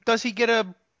 but does he get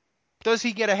a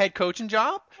head coaching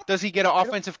job? Does he get an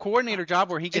offensive coordinator job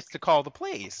where he gets to call the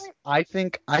plays? I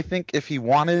think if he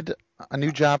wanted a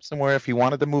new job somewhere, if he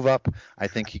wanted to move up, I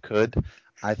think he could.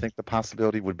 I think the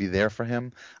possibility would be there for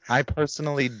him. I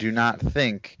personally do not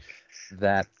think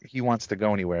that he wants to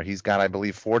go anywhere. He's got, I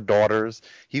believe, 4 daughters.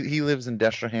 He lives in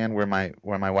Destrehan, where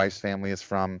my wife's family is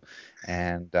from,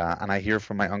 and I hear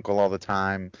from my uncle all the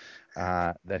time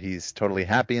that he's totally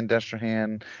happy in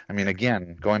Destrehan. I mean,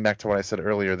 again, going back to what I said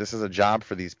earlier, this is a job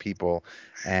for these people,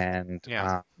 and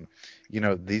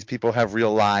these people have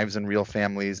real lives and real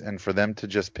families, and for them to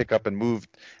just pick up and move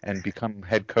and become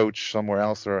head coach somewhere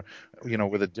else or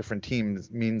with a different team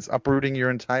means uprooting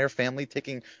your entire family,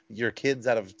 taking your kids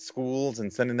out of schools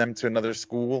and sending them to another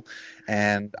school.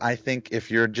 And I think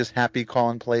if you're just happy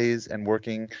calling plays and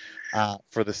working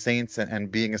for the Saints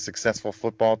and being a successful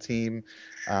football team,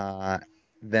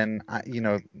 then I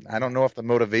don't know if the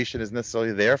motivation is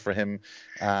necessarily there for him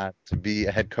to be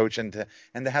a head coach and to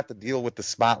have to deal with the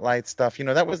spotlight stuff.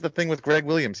 That was the thing with Greg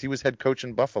Williams. He was head coach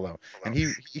in Buffalo, and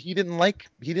he didn't like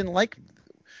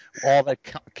all that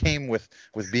came with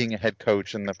being a head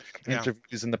coach and the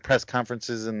interviews and the press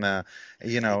conferences and the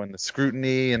and the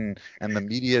scrutiny and the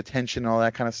media attention and all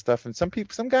that kind of stuff. And some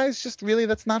guys just really,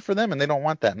 that's not for them and they don't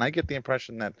want that. And I get the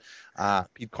impression that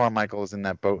Pete Carmichael is in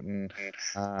that boat. And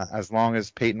as long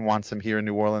as Peyton wants him here in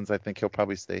New Orleans, I think he'll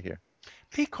probably stay here.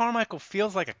 Pete Carmichael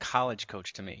feels like a college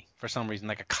coach to me for some reason,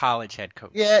 like a college head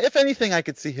coach. Yeah, if anything, I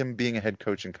could see him being a head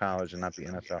coach in college and not the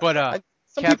NFL. But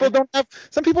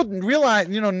Some people realize,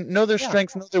 know their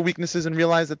strengths, know their weaknesses, and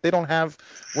realize that they don't have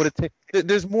what it takes.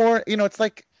 There's more, it's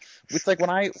like when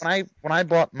I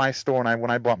bought my store and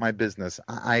when I bought my business,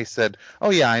 I said, oh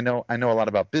yeah, I know a lot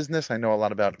about business, I know a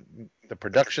lot about the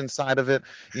production side of it,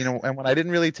 and what I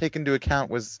didn't really take into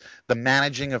account was the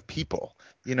managing of people.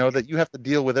 That you have to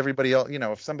deal with everybody else.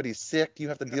 If somebody's sick, you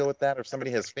have to deal with that. Or if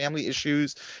somebody has family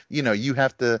issues, you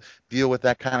have to deal with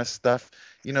that kind of stuff.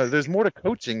 There's more to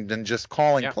coaching than just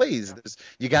calling plays.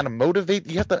 You got to motivate.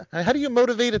 How do you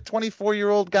motivate a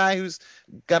 24-year-old guy who's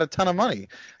got a ton of money?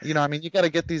 You got to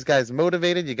get these guys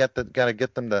motivated. You got to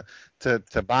get them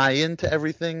to buy into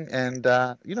everything. And,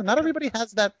 not everybody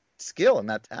has that skill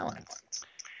and that talent.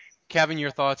 Kevin,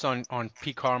 your thoughts on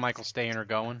Pete Carmichael staying or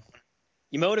going?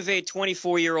 You motivate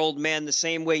 24-year-old men the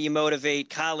same way you motivate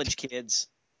college kids.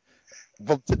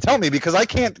 Well, tell me, because I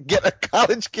can't get a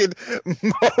college kid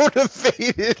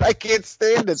motivated. I can't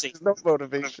stand it. There's no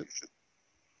motivation.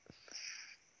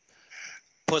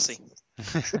 Pussy.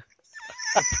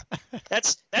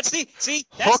 That's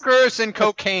hookers and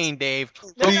cocaine, Dave.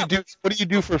 What do you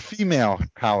do for female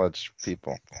college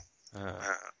people?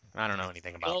 I don't know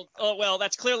anything about. Well,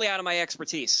 that's clearly out of my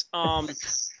expertise.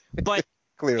 But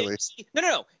clearly,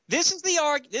 no. This is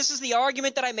the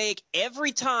argument that I make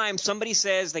every time somebody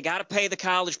says they got to pay the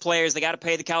college players.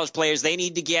 They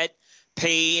need to get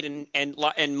paid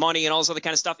and money and all this other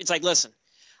kind of stuff. It's like, listen,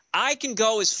 I can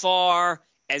go as far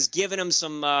as giving them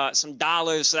some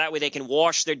dollars so that way they can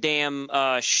wash their damn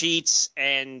sheets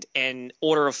and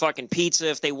order a fucking pizza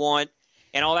if they want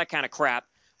and all that kind of crap.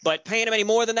 But paying them any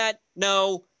more than that,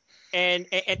 no. And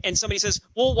somebody says,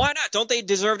 well, why not? Don't they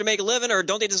deserve to make a living, or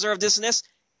don't they deserve this and this?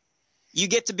 You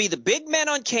get to be the big men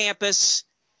on campus.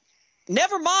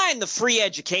 Never mind the free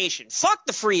education. Fuck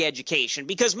the free education,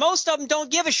 because most of them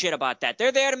don't give a shit about that.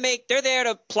 They're there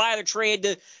to ply their trade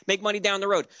to make money down the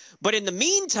road. But in the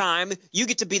meantime, you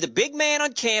get to be the big man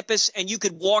on campus, and you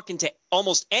could walk into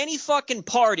almost any fucking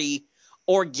party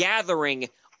or gathering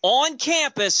on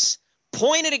campus,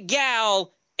 point at a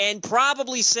gal, and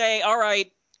probably say, all right,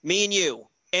 me and you,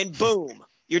 and boom,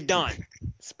 you're done.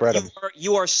 Spread them.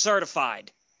 You are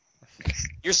certified.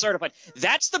 You're certified.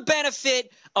 That's the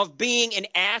benefit of being an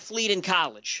athlete in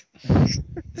college.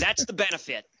 That's the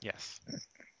benefit. Yes.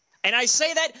 And I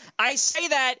say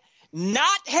that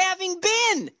not having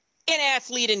been an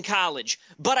athlete in college,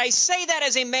 but I say that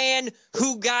as a man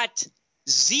who got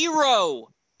 0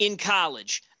 in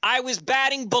college. I was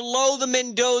batting below the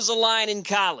Mendoza line in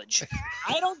college.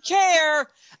 I don't care.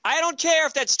 I don't care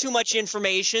if that's too much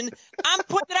information. I'm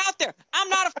putting it out there. I'm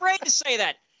not afraid to say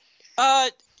that.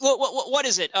 What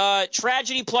is it?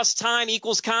 Tragedy plus time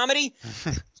equals comedy.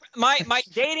 My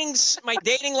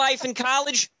dating life in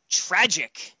college,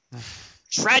 tragic.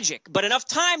 But enough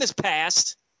time has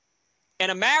passed,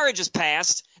 and a marriage has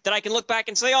passed that I can look back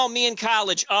and say, "Oh, me in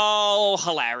college, oh,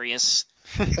 hilarious."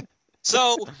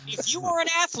 So if you are an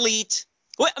athlete,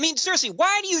 I mean, seriously,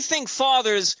 why do you think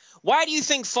fathers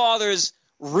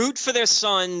root for their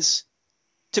sons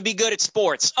to be good at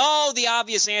sports? Oh, the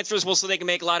obvious answer is, well, so they can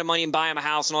make a lot of money and buy them a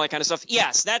house and all that kind of stuff.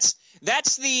 Yes, that's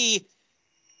the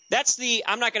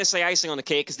I'm not going to say icing on the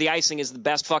cake because the icing is the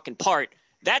best fucking part.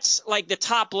 That's like the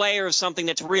top layer of something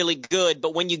that's really good.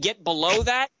 But when you get below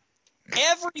that,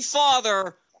 every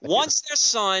father wants their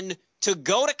son to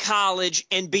go to college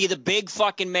and be the big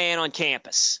fucking man on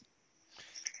campus.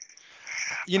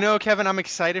 You know, Kevin, I'm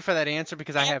excited for that answer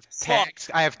because I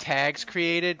have tags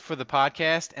created for the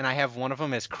podcast, and I have one of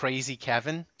them as Crazy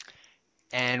Kevin.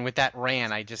 And with that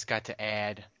rant, I just got to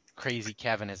add Crazy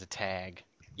Kevin as a tag.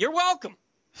 You're welcome.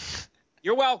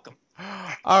 You're welcome.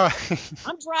 All right.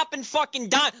 I'm dropping fucking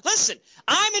dime. Listen,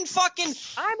 I'm in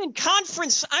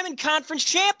conference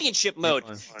championship mode.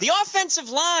 The offensive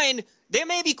line, there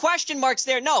may be question marks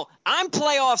there. No, I'm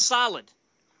playoff solid.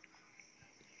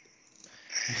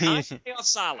 I'm playoff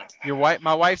solid.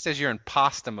 My wife says you're in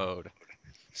pasta mode.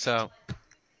 So.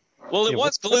 Well, it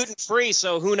was gluten-free,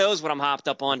 so who knows what I'm hopped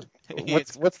up on.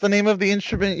 What's the name of the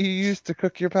instrument you use to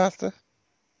cook your pasta?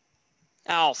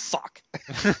 Oh, fuck.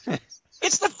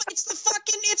 It's like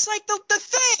the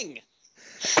thing.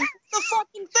 The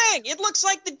fucking thing. It looks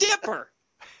like the Dipper.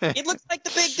 It looks like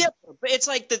the Big Dipper. But it's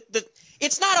like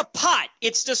it's not a pot.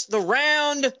 It's just the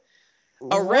round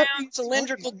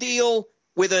cylindrical deal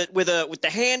with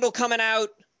the handle coming out.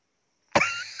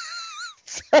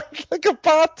 Sounds like a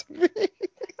pot to me.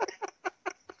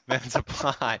 That's a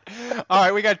pot. All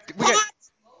right, we got.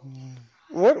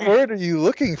 What word are you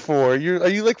looking for? Are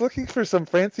you like looking for some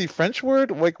fancy French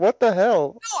word? Like what the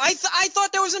hell? No, I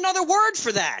thought there was another word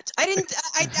for that. I don't.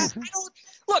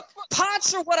 Look,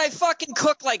 pots are what I fucking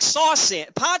cook like sauce in.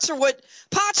 Pots are what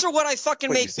I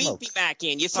fucking make beefy mac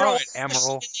in. You throw it in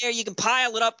there, you can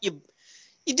pile it up. You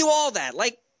do all that.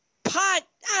 Like pot,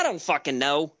 I don't fucking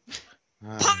know.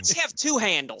 Pots have 2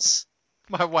 handles.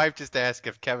 My wife just asked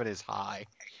if Kevin is high.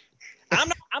 I'm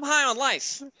high on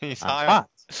life. He's high on pot.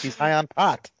 He's high on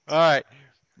pot. All right.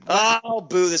 Oh,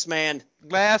 boo this man.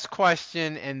 Last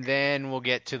question, and then we'll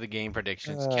get to the game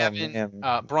predictions. Kevin,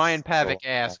 Brian Pavick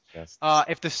asked,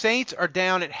 if the Saints are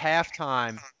down at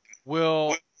halftime,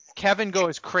 will Kevin go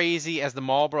as crazy as the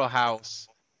Marlboro House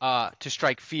to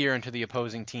strike fear into the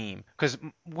opposing team? Because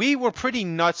we were pretty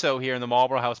nutso here in the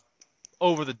Marlboro House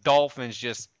over the Dolphins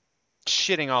just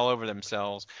shitting all over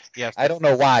themselves. Yes. I don't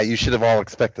know why. You should have all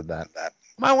expected that.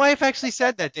 My wife actually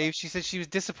said that, Dave. She said she was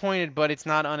disappointed, but it's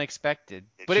not unexpected.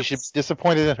 But she should be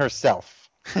disappointed in herself.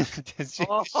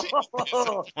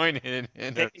 Disappointed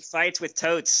in her. Fights with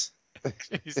totes.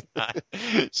 She's not.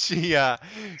 She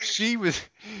was.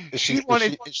 Is she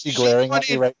glaring at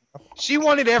me right now? She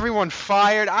wanted everyone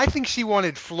fired. I think she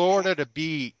wanted Florida to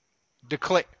be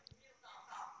declared.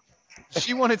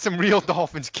 She wanted some real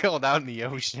dolphins killed out in the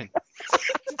ocean.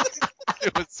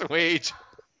 It was Swage.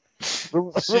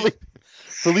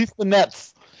 Release the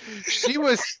nets. She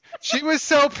was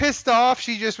so pissed off.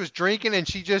 She just was drinking and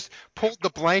she just pulled the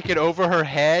blanket over her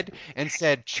head and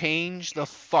said, "Change the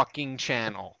fucking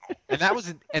channel." And that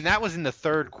was in the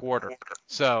third quarter.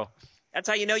 So that's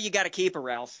how you know you got to keep her,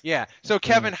 Ralph. Yeah. So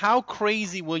Kevin, how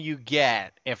crazy will you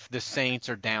get if the Saints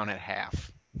are down at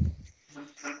half?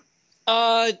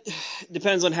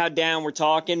 Depends on how down we're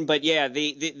talking, but yeah,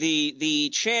 the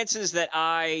chances that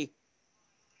I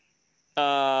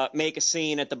make a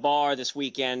scene at the bar this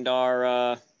weekend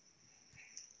are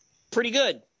pretty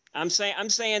good. I'm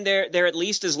saying they're at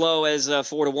least as low as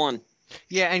 4-1.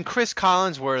 Yeah, and Chris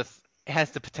Collinsworth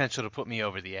has the potential to put me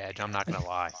over the edge. I'm not gonna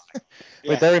lie.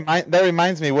 Wait, that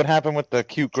reminds me. What happened with the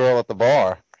cute girl at the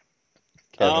bar?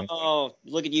 Kevin. Oh,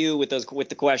 look at you with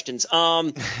the questions.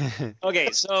 Okay,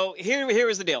 so here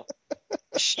was the deal.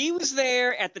 She was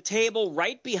there at the table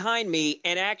right behind me,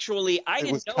 and actually I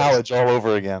didn't know. It was college all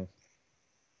over again.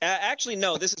 Actually,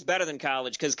 no, this is better than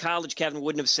college because college Kevin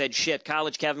wouldn't have said shit.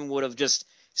 College Kevin would have just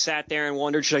sat there and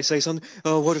wondered, should I say something?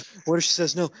 Oh, what if she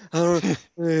says no? I don't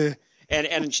know.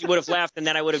 And she would have laughed, and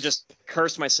then I would have just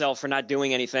cursed myself for not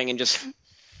doing anything and just,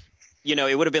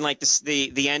 it would have been like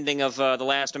the ending of The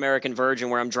Last American Virgin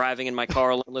where I'm driving in my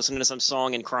car listening to some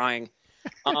song and crying.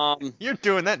 You're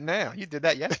doing that now. You did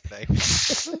that yesterday.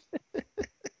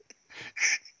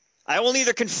 I will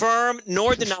neither confirm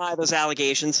nor deny those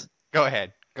allegations. Go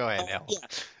ahead, Al. Yeah.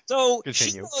 So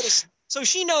Continue.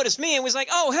 she noticed me and was like,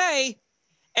 "Oh, hey,"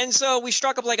 and so we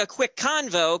struck up like a quick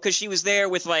convo because she was there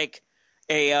with like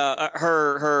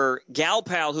her gal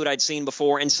pal who I'd seen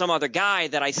before and some other guy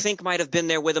that I think might have been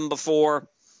there with him before,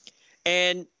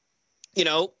 and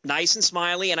nice and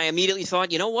smiley. And I immediately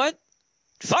thought, you know what?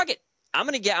 Fuck it. I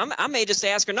may just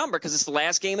ask her number because it's the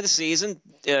last game of the season.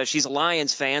 She's a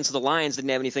Lions fan, so the Lions didn't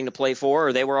have anything to play for,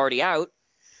 or they were already out.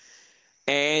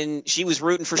 And she was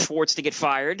rooting for Schwartz to get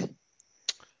fired.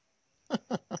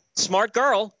 Smart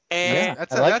girl. And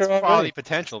that's quality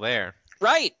potential there.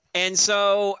 Right. And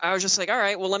so I was just like, all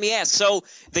right, well, let me ask. So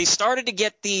they started to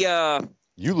get the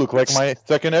You look like my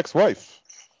second ex-wife.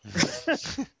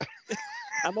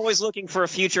 I'm always looking for a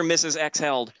future Mrs. X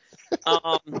Held.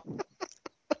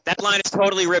 That line is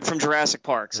totally ripped from Jurassic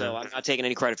Park, so I'm not taking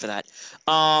any credit for that.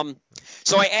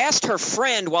 So I asked her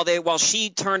friend while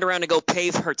she turned around to go pay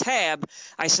for her tab,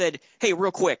 I said, hey,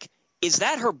 real quick, is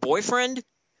that her boyfriend?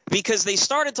 Because they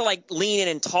started to like lean in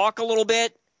and talk a little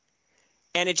bit,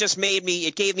 and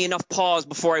it gave me enough pause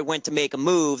before I went to make a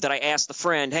move that I asked the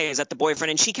friend, hey, is that the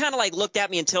boyfriend? And she kind of like looked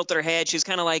at me and tilted her head. She was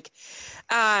kind of like,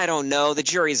 I don't know. The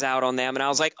jury's out on them. And I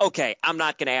was like, okay, I'm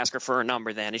not going to ask her for her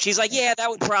number then. And she's like, yeah, that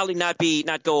would probably not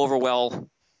go over well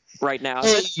right now.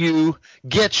 Hey, you,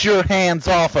 get your hands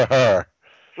off of her.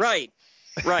 Right.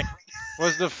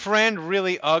 Was the friend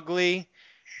really ugly?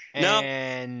 No.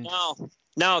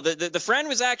 The friend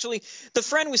was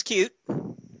cute.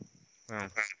 Oh.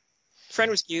 Friend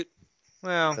was cute.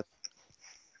 Well,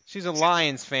 she's a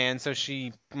Lions fan, so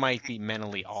she might be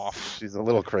mentally off. She's a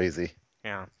little crazy.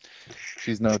 Yeah.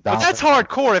 She's no But that's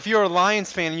hardcore if you're a Lions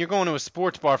fan and you're going to a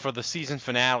sports bar for the season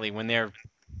finale when they're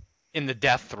in the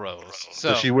death throes. So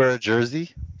does she wear a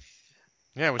jersey?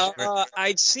 Yeah,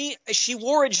 she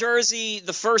wore a jersey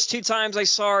the first two times I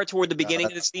saw her toward the beginning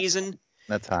of the season.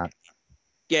 That's hot.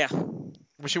 Yeah.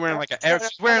 Was she wearing like an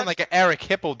Eric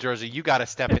Hipple jersey? You got to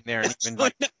step in there and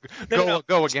even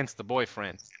go against the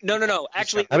boyfriend. No.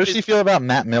 Actually, how does she feel about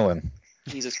Matt Millen?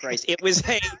 Jesus Christ! It was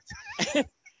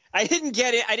I didn't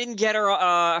get it. I didn't get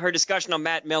her discussion on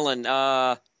Matt Millen.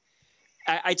 I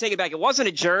take it back. It wasn't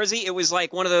a jersey. It was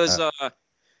like one of those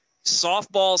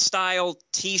softball style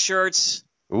T-shirts.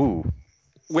 Ooh.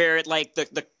 Where it like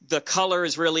the color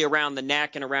is really around the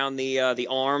neck and around the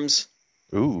arms.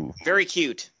 Ooh. Very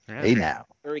cute. Hey now.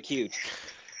 Very cute.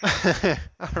 All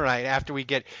right. After we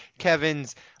get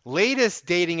Kevin's latest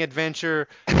dating adventure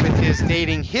with his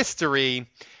dating history,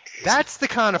 that's the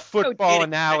kind of football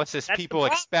analysis people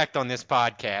expect on this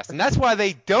podcast. And that's why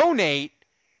they donate,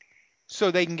 so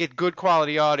they can get good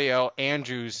quality audio,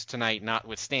 Andrews tonight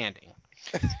notwithstanding.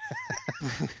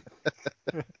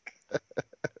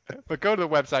 But go to the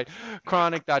website,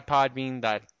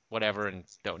 chronic.podbean.whatever, and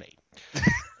donate.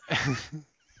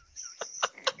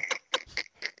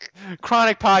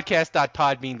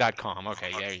 chronicpodcast.podbean.com.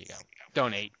 Okay, there you go.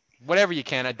 Donate. Whatever you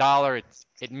can. $1,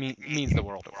 it means the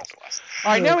world to us.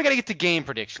 All right, now we got to get to game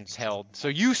predictions held. So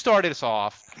you started us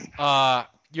off.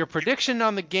 Your prediction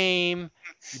on the game,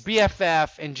 your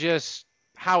BFF, and just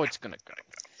how it's going to go.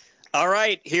 All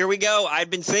right, here we go. I've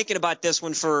been thinking about this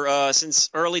one for since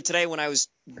early today when I was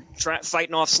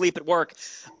fighting off sleep at work.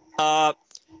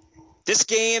 This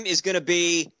game is going to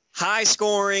be high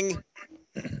scoring,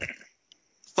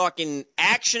 fucking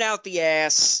action out the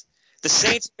ass. The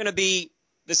Saints are going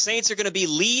to be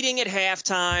leading at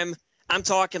halftime. I'm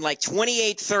talking like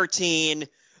 28-13.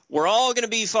 We're all going to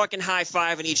be fucking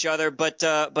high-fiving each other, but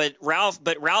Ralph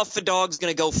the dog's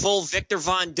going to go full Victor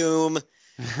Von Doom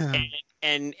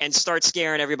and start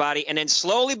scaring everybody. And then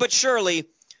slowly but surely,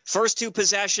 first two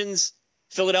possessions,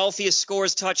 Philadelphia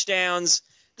scores touchdowns.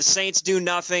 The Saints do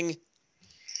nothing.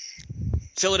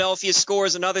 Philadelphia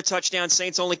scores another touchdown.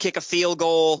 Saints only kick a field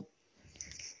goal.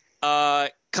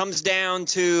 Comes down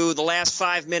to the last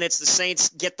 5 minutes. The Saints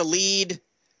get the lead.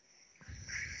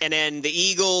 And then the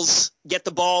Eagles get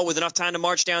the ball with enough time to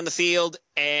march down the field.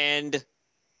 And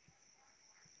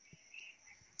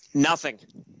nothing.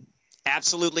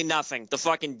 Absolutely nothing. The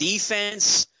fucking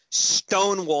defense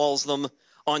stonewalls them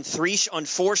on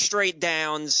 4 straight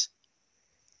downs.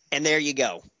 And there you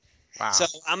go. Wow. So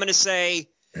I'm going to say,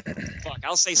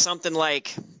 I'll say something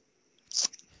like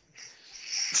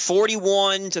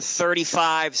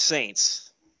 41-35 Saints.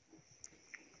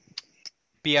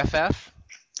 BFF?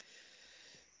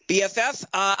 BFF,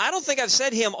 I don't think I've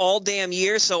said him all damn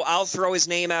year, so I'll throw his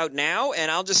name out now, and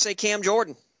I'll just say Cam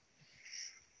Jordan.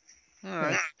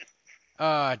 All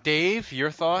right. Dave,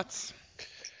 your thoughts?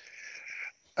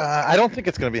 I don't think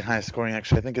it's going to be high scoring,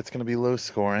 actually. I think it's going to be low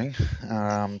scoring.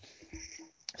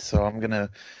 So I'm going to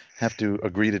have to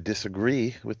agree to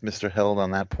disagree with Mr. Held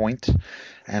on that point.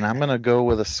 And I'm going to go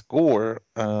with a score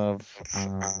of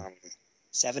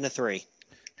 7-3.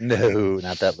 No,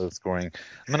 not that low scoring.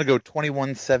 I'm going to go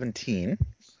 21-17.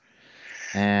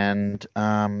 And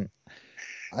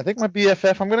I think my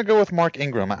BFF, I'm going to go with Mark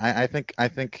Ingram. I think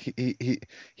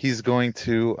he's going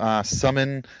to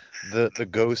summon the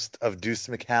ghost of Deuce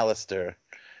McAllister,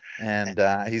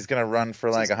 and he's going to run for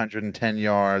like 110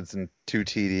 yards and 2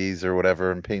 TDs or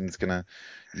whatever, and Peyton's going to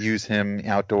use him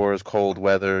outdoors, cold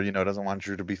weather, doesn't want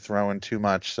Drew to be throwing too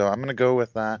much. So I'm going to go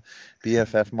with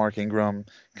BFF Mark Ingram.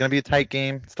 Going to be a tight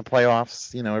game. It's the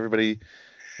playoffs. Everybody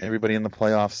in the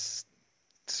playoffs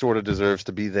sort of deserves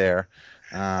to be there.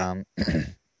 And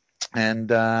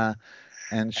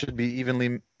should be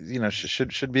evenly,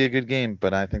 should be a good game.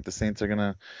 But I think the Saints are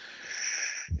gonna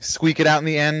squeak it out in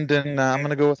the end, and I'm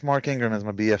gonna go with Mark Ingram as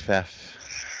my BFF.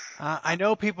 I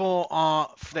know people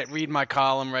that read my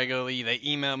column regularly. They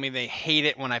email me. They hate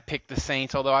it when I pick the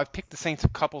Saints. Although I've picked the Saints a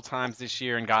couple times this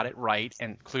year and got it right,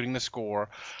 including the score.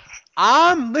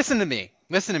 Listen to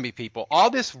me, people. All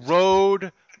this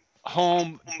road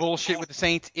home bullshit with the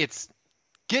Saints. It's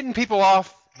getting people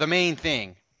off the main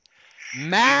thing.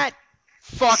 Matt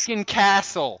fucking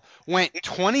Castle went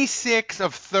 26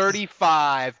 of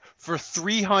 35 for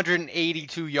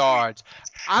 382 yards.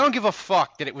 I don't give a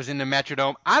fuck that it was in the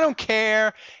Metrodome. I don't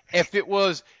care if it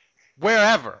was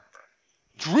wherever.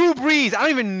 Drew Brees, I don't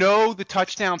even know the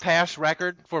touchdown pass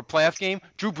record for a playoff game.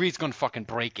 Drew Brees is going to fucking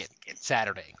break it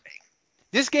Saturday.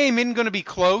 This game isn't going to be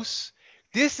close.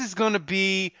 This is going to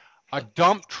be a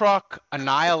dump truck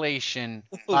annihilation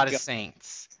by the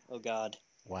Saints. Oh, God.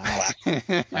 Wow.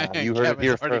 You heard it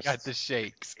here first. Got the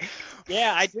shakes.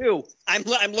 Yeah, I do.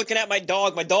 I'm looking at my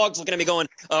dog. My dog's looking at me going,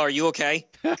 "Oh, are you okay?"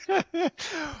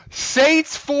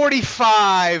 Saints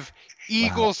 45,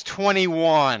 Eagles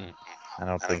 21. I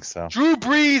don't think so. Drew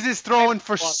Brees is throwing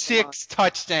for 6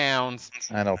 touchdowns.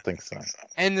 I don't think so.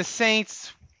 And the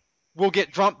Saints will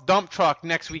get dump truck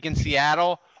next week in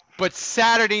Seattle, but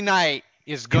Saturday night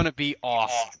is going to be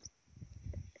awesome.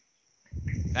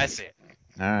 That's it.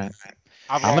 All right.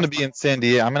 I'm going to be in San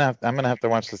Diego. I'm going to have to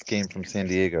watch this game from San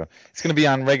Diego. It's going to be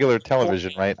on regular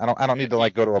television, right? I don't need to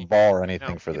go to a bar or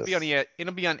anything for this.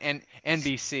 It'll be on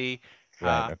NBC.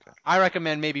 Right, okay. I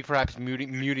recommend maybe perhaps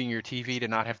muting your TV to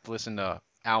not have to listen to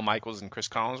Al Michaels and Chris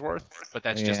Collinsworth, but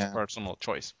that's just a personal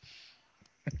choice.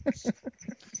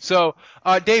 So,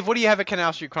 Dave, what do you have at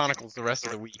Canal Street Chronicles the rest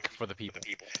of the week for the people?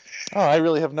 Oh, I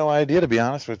really have no idea, to be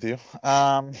honest with you.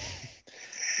 I'm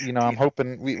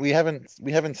hoping we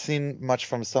haven't seen much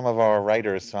from some of our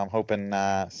writers, so I'm hoping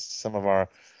some of our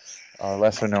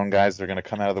lesser known guys are going to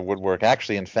come out of the woodwork.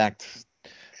 Actually, in fact,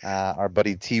 our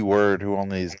buddy T Word, who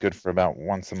only is good for about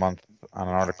once a month on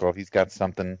an article, he's got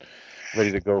something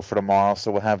ready to go for tomorrow.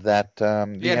 So we'll have that. The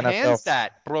NFL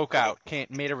that broke out,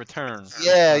 made a return.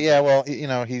 Yeah. Well,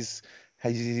 he's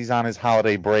on his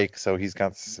holiday break, so he's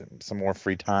got some more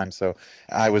free time. So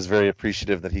I was very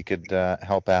appreciative that he could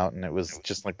help out, and it was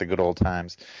just like the good old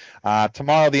times.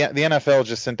 Tomorrow, the NFL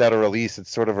just sent out a release.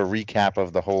 It's sort of a recap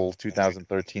of the whole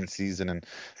 2013 season and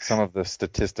some of the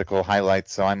statistical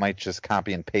highlights. So I might just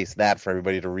copy and paste that for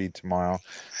everybody to read tomorrow.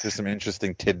 There's some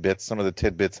interesting tidbits. Some of the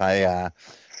tidbits I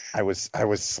was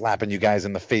slapping you guys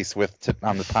in the face with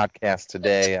on the podcast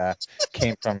today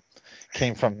came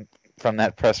from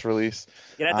that press release.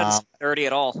 Yeah, that's dirty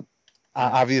at all.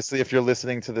 Obviously, if you're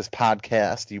listening to this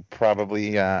podcast, you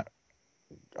probably are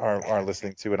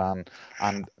listening to it on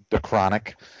the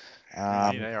Chronic.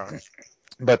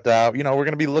 But we're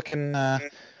going to be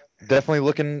definitely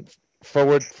looking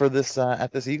forward for this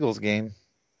at this Eagles game,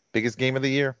 biggest game of the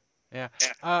year. Yeah.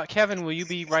 Kevin, will you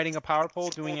be writing a power pole,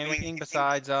 doing anything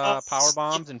besides power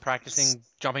bombs and practicing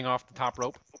jumping off the top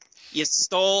rope? You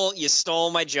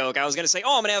stole my joke. I was going to say,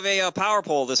 I'm going to have a power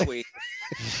pole this week.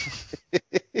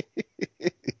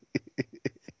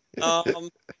 God.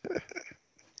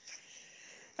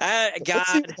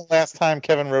 Let's see the last time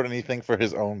Kevin wrote anything for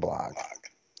his own blog.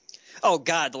 Oh,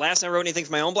 God. The last time I wrote anything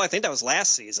for my own blog, I think that was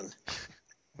last season.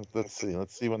 Let's see.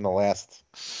 Let's see when the last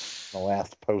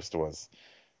post was.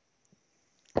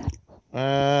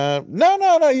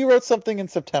 No. You wrote something in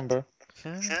September.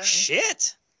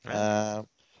 Shit.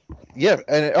 Yeah,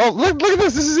 and look at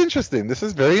this. This is interesting. This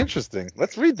is very interesting.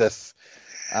 Let's read this.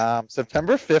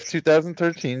 September 5th,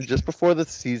 2013, just before the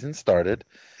season started,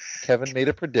 Kevin made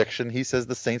a prediction. He says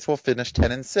the Saints will finish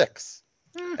 10-6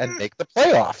 and make the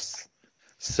playoffs.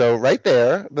 So right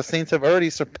there, the Saints have already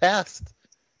surpassed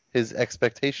his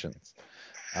expectations.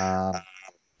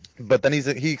 But then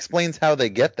he explains how they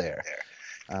get there.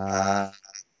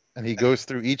 And he goes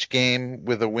through each game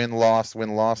with a win-loss,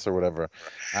 or whatever.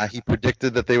 He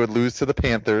predicted that they would lose to the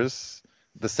Panthers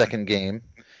the second game.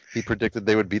 He predicted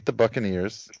they would beat the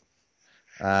Buccaneers.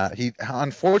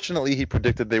 Unfortunately, he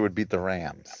predicted they would beat the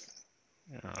Rams.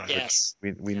 Yes.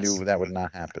 We knew that would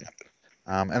not happen.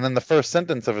 And then the first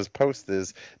sentence of his post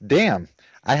is, "Damn,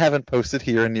 I haven't posted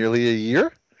here in nearly a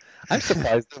year. I'm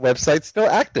surprised the website's still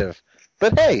active.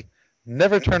 But hey,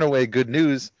 never turn away good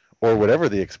news," or whatever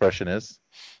the expression is.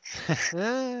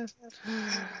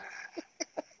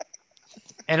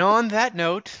 And on that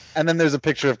note... And then there's a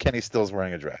picture of Kenny Stills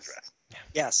wearing a dress.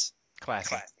 Yes.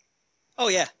 Classic. Oh,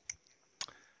 yeah.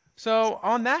 So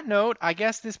on that note, I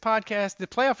guess this podcast, the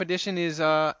playoff edition, is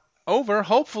over.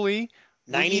 Hopefully,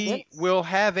 we'll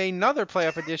have another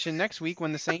playoff edition next week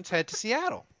when the Saints head to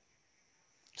Seattle.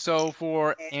 So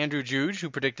for Andrew Juge, who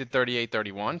predicted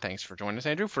 38-31, thanks for joining us,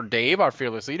 Andrew. For Dave, our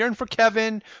fearless leader, and for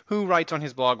Kevin, who writes on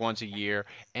his blog once a year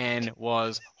and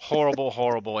was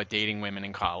horrible at dating women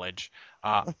in college.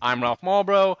 I'm Ralph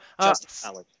Malbrough. Just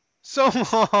college. So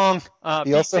long.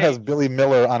 He also has Billy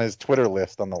Miller on his Twitter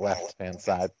list on the left-hand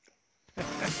side. And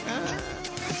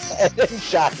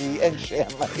Shockey and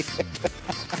Shanley.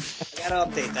 Gotta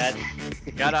update that.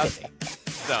 Gotta update.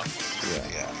 So.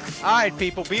 Yeah. All right,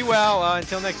 people. Be well.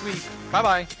 Until next week.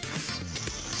 Bye-bye.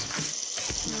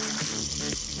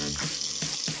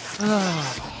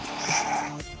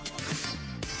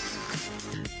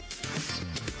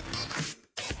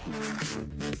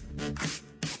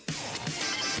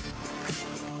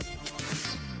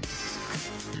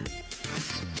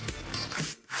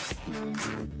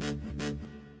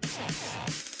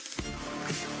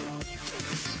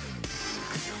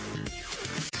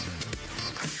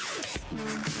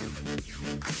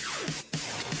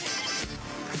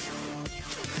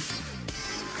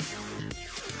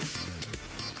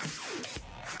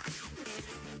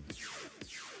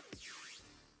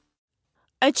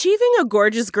 Achieving a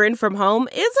gorgeous grin from home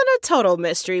isn't a total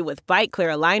mystery with Bite Clear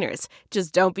aligners.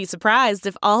 Just don't be surprised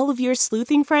if all of your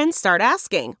sleuthing friends start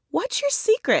asking, "What's your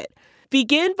secret?"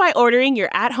 Begin by ordering your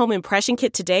at-home impression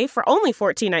kit today for only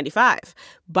 $14.95.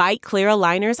 Bite Clear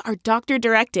aligners are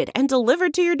doctor-directed and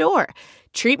delivered to your door.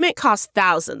 Treatment costs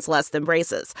thousands less than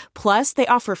braces. Plus, they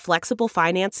offer flexible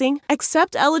financing,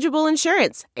 accept eligible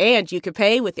insurance, and you can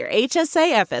pay with your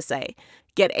HSA FSA.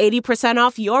 Get 80%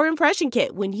 off your impression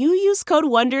kit when you use code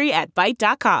WONDERY at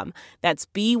Byte.com. That's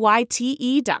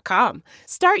BYTE.com.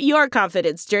 Start your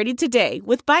confidence journey today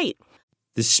with Byte.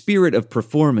 The spirit of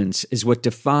performance is what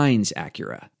defines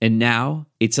Acura. And now,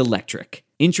 it's electric.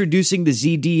 Introducing the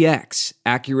ZDX,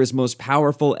 Acura's most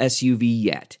powerful SUV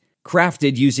yet.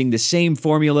 Crafted using the same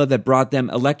formula that brought them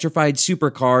electrified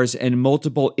supercars and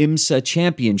multiple IMSA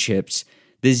championships,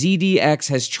 the ZDX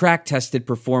has track-tested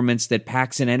performance that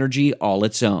packs an energy all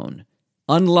its own.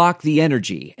 Unlock the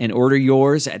energy and order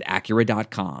yours at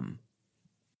Acura.com.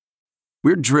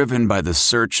 We're driven by the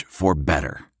search for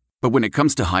better. But when it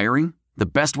comes to hiring, the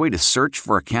best way to search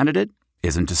for a candidate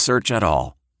isn't to search at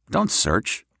all. Don't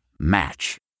search.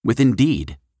 Match. With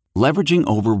Indeed. Leveraging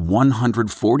over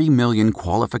 140 million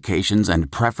qualifications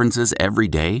and preferences every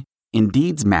day,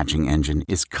 Indeed's matching engine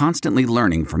is constantly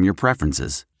learning from your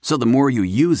preferences. So the more you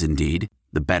use Indeed,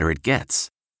 the better it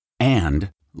gets. And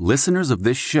listeners of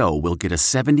this show will get a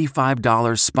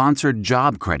 $75 sponsored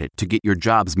job credit to get your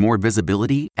jobs more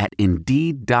visibility at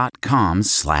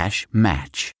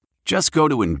Indeed.com/match. Just go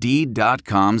to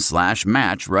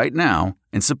Indeed.com/match right now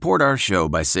and support our show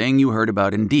by saying you heard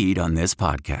about Indeed on this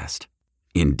podcast.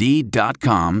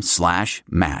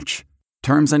 Indeed.com/match.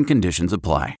 Terms and conditions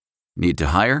apply. Need to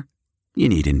hire? You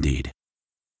need Indeed.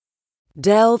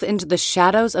 Delve into the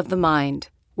shadows of the mind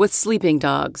with Sleeping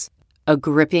Dogs, a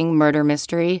gripping murder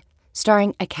mystery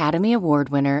starring Academy Award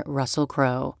winner Russell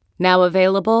Crowe. Now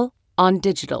available on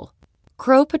digital.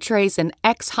 Crowe portrays an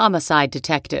ex-homicide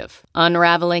detective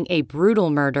unraveling a brutal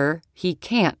murder he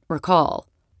can't recall.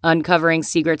 Uncovering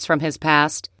secrets from his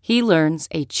past, he learns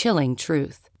a chilling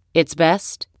truth. It's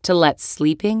best to let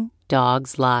sleeping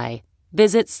dogs lie.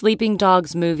 Visit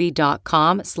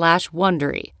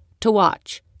sleepingdogsmovie.com/Wondery to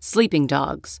watch Sleeping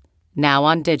Dogs, now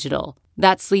on digital.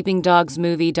 That's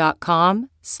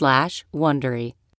sleepingdogsmovie.com/Wondery.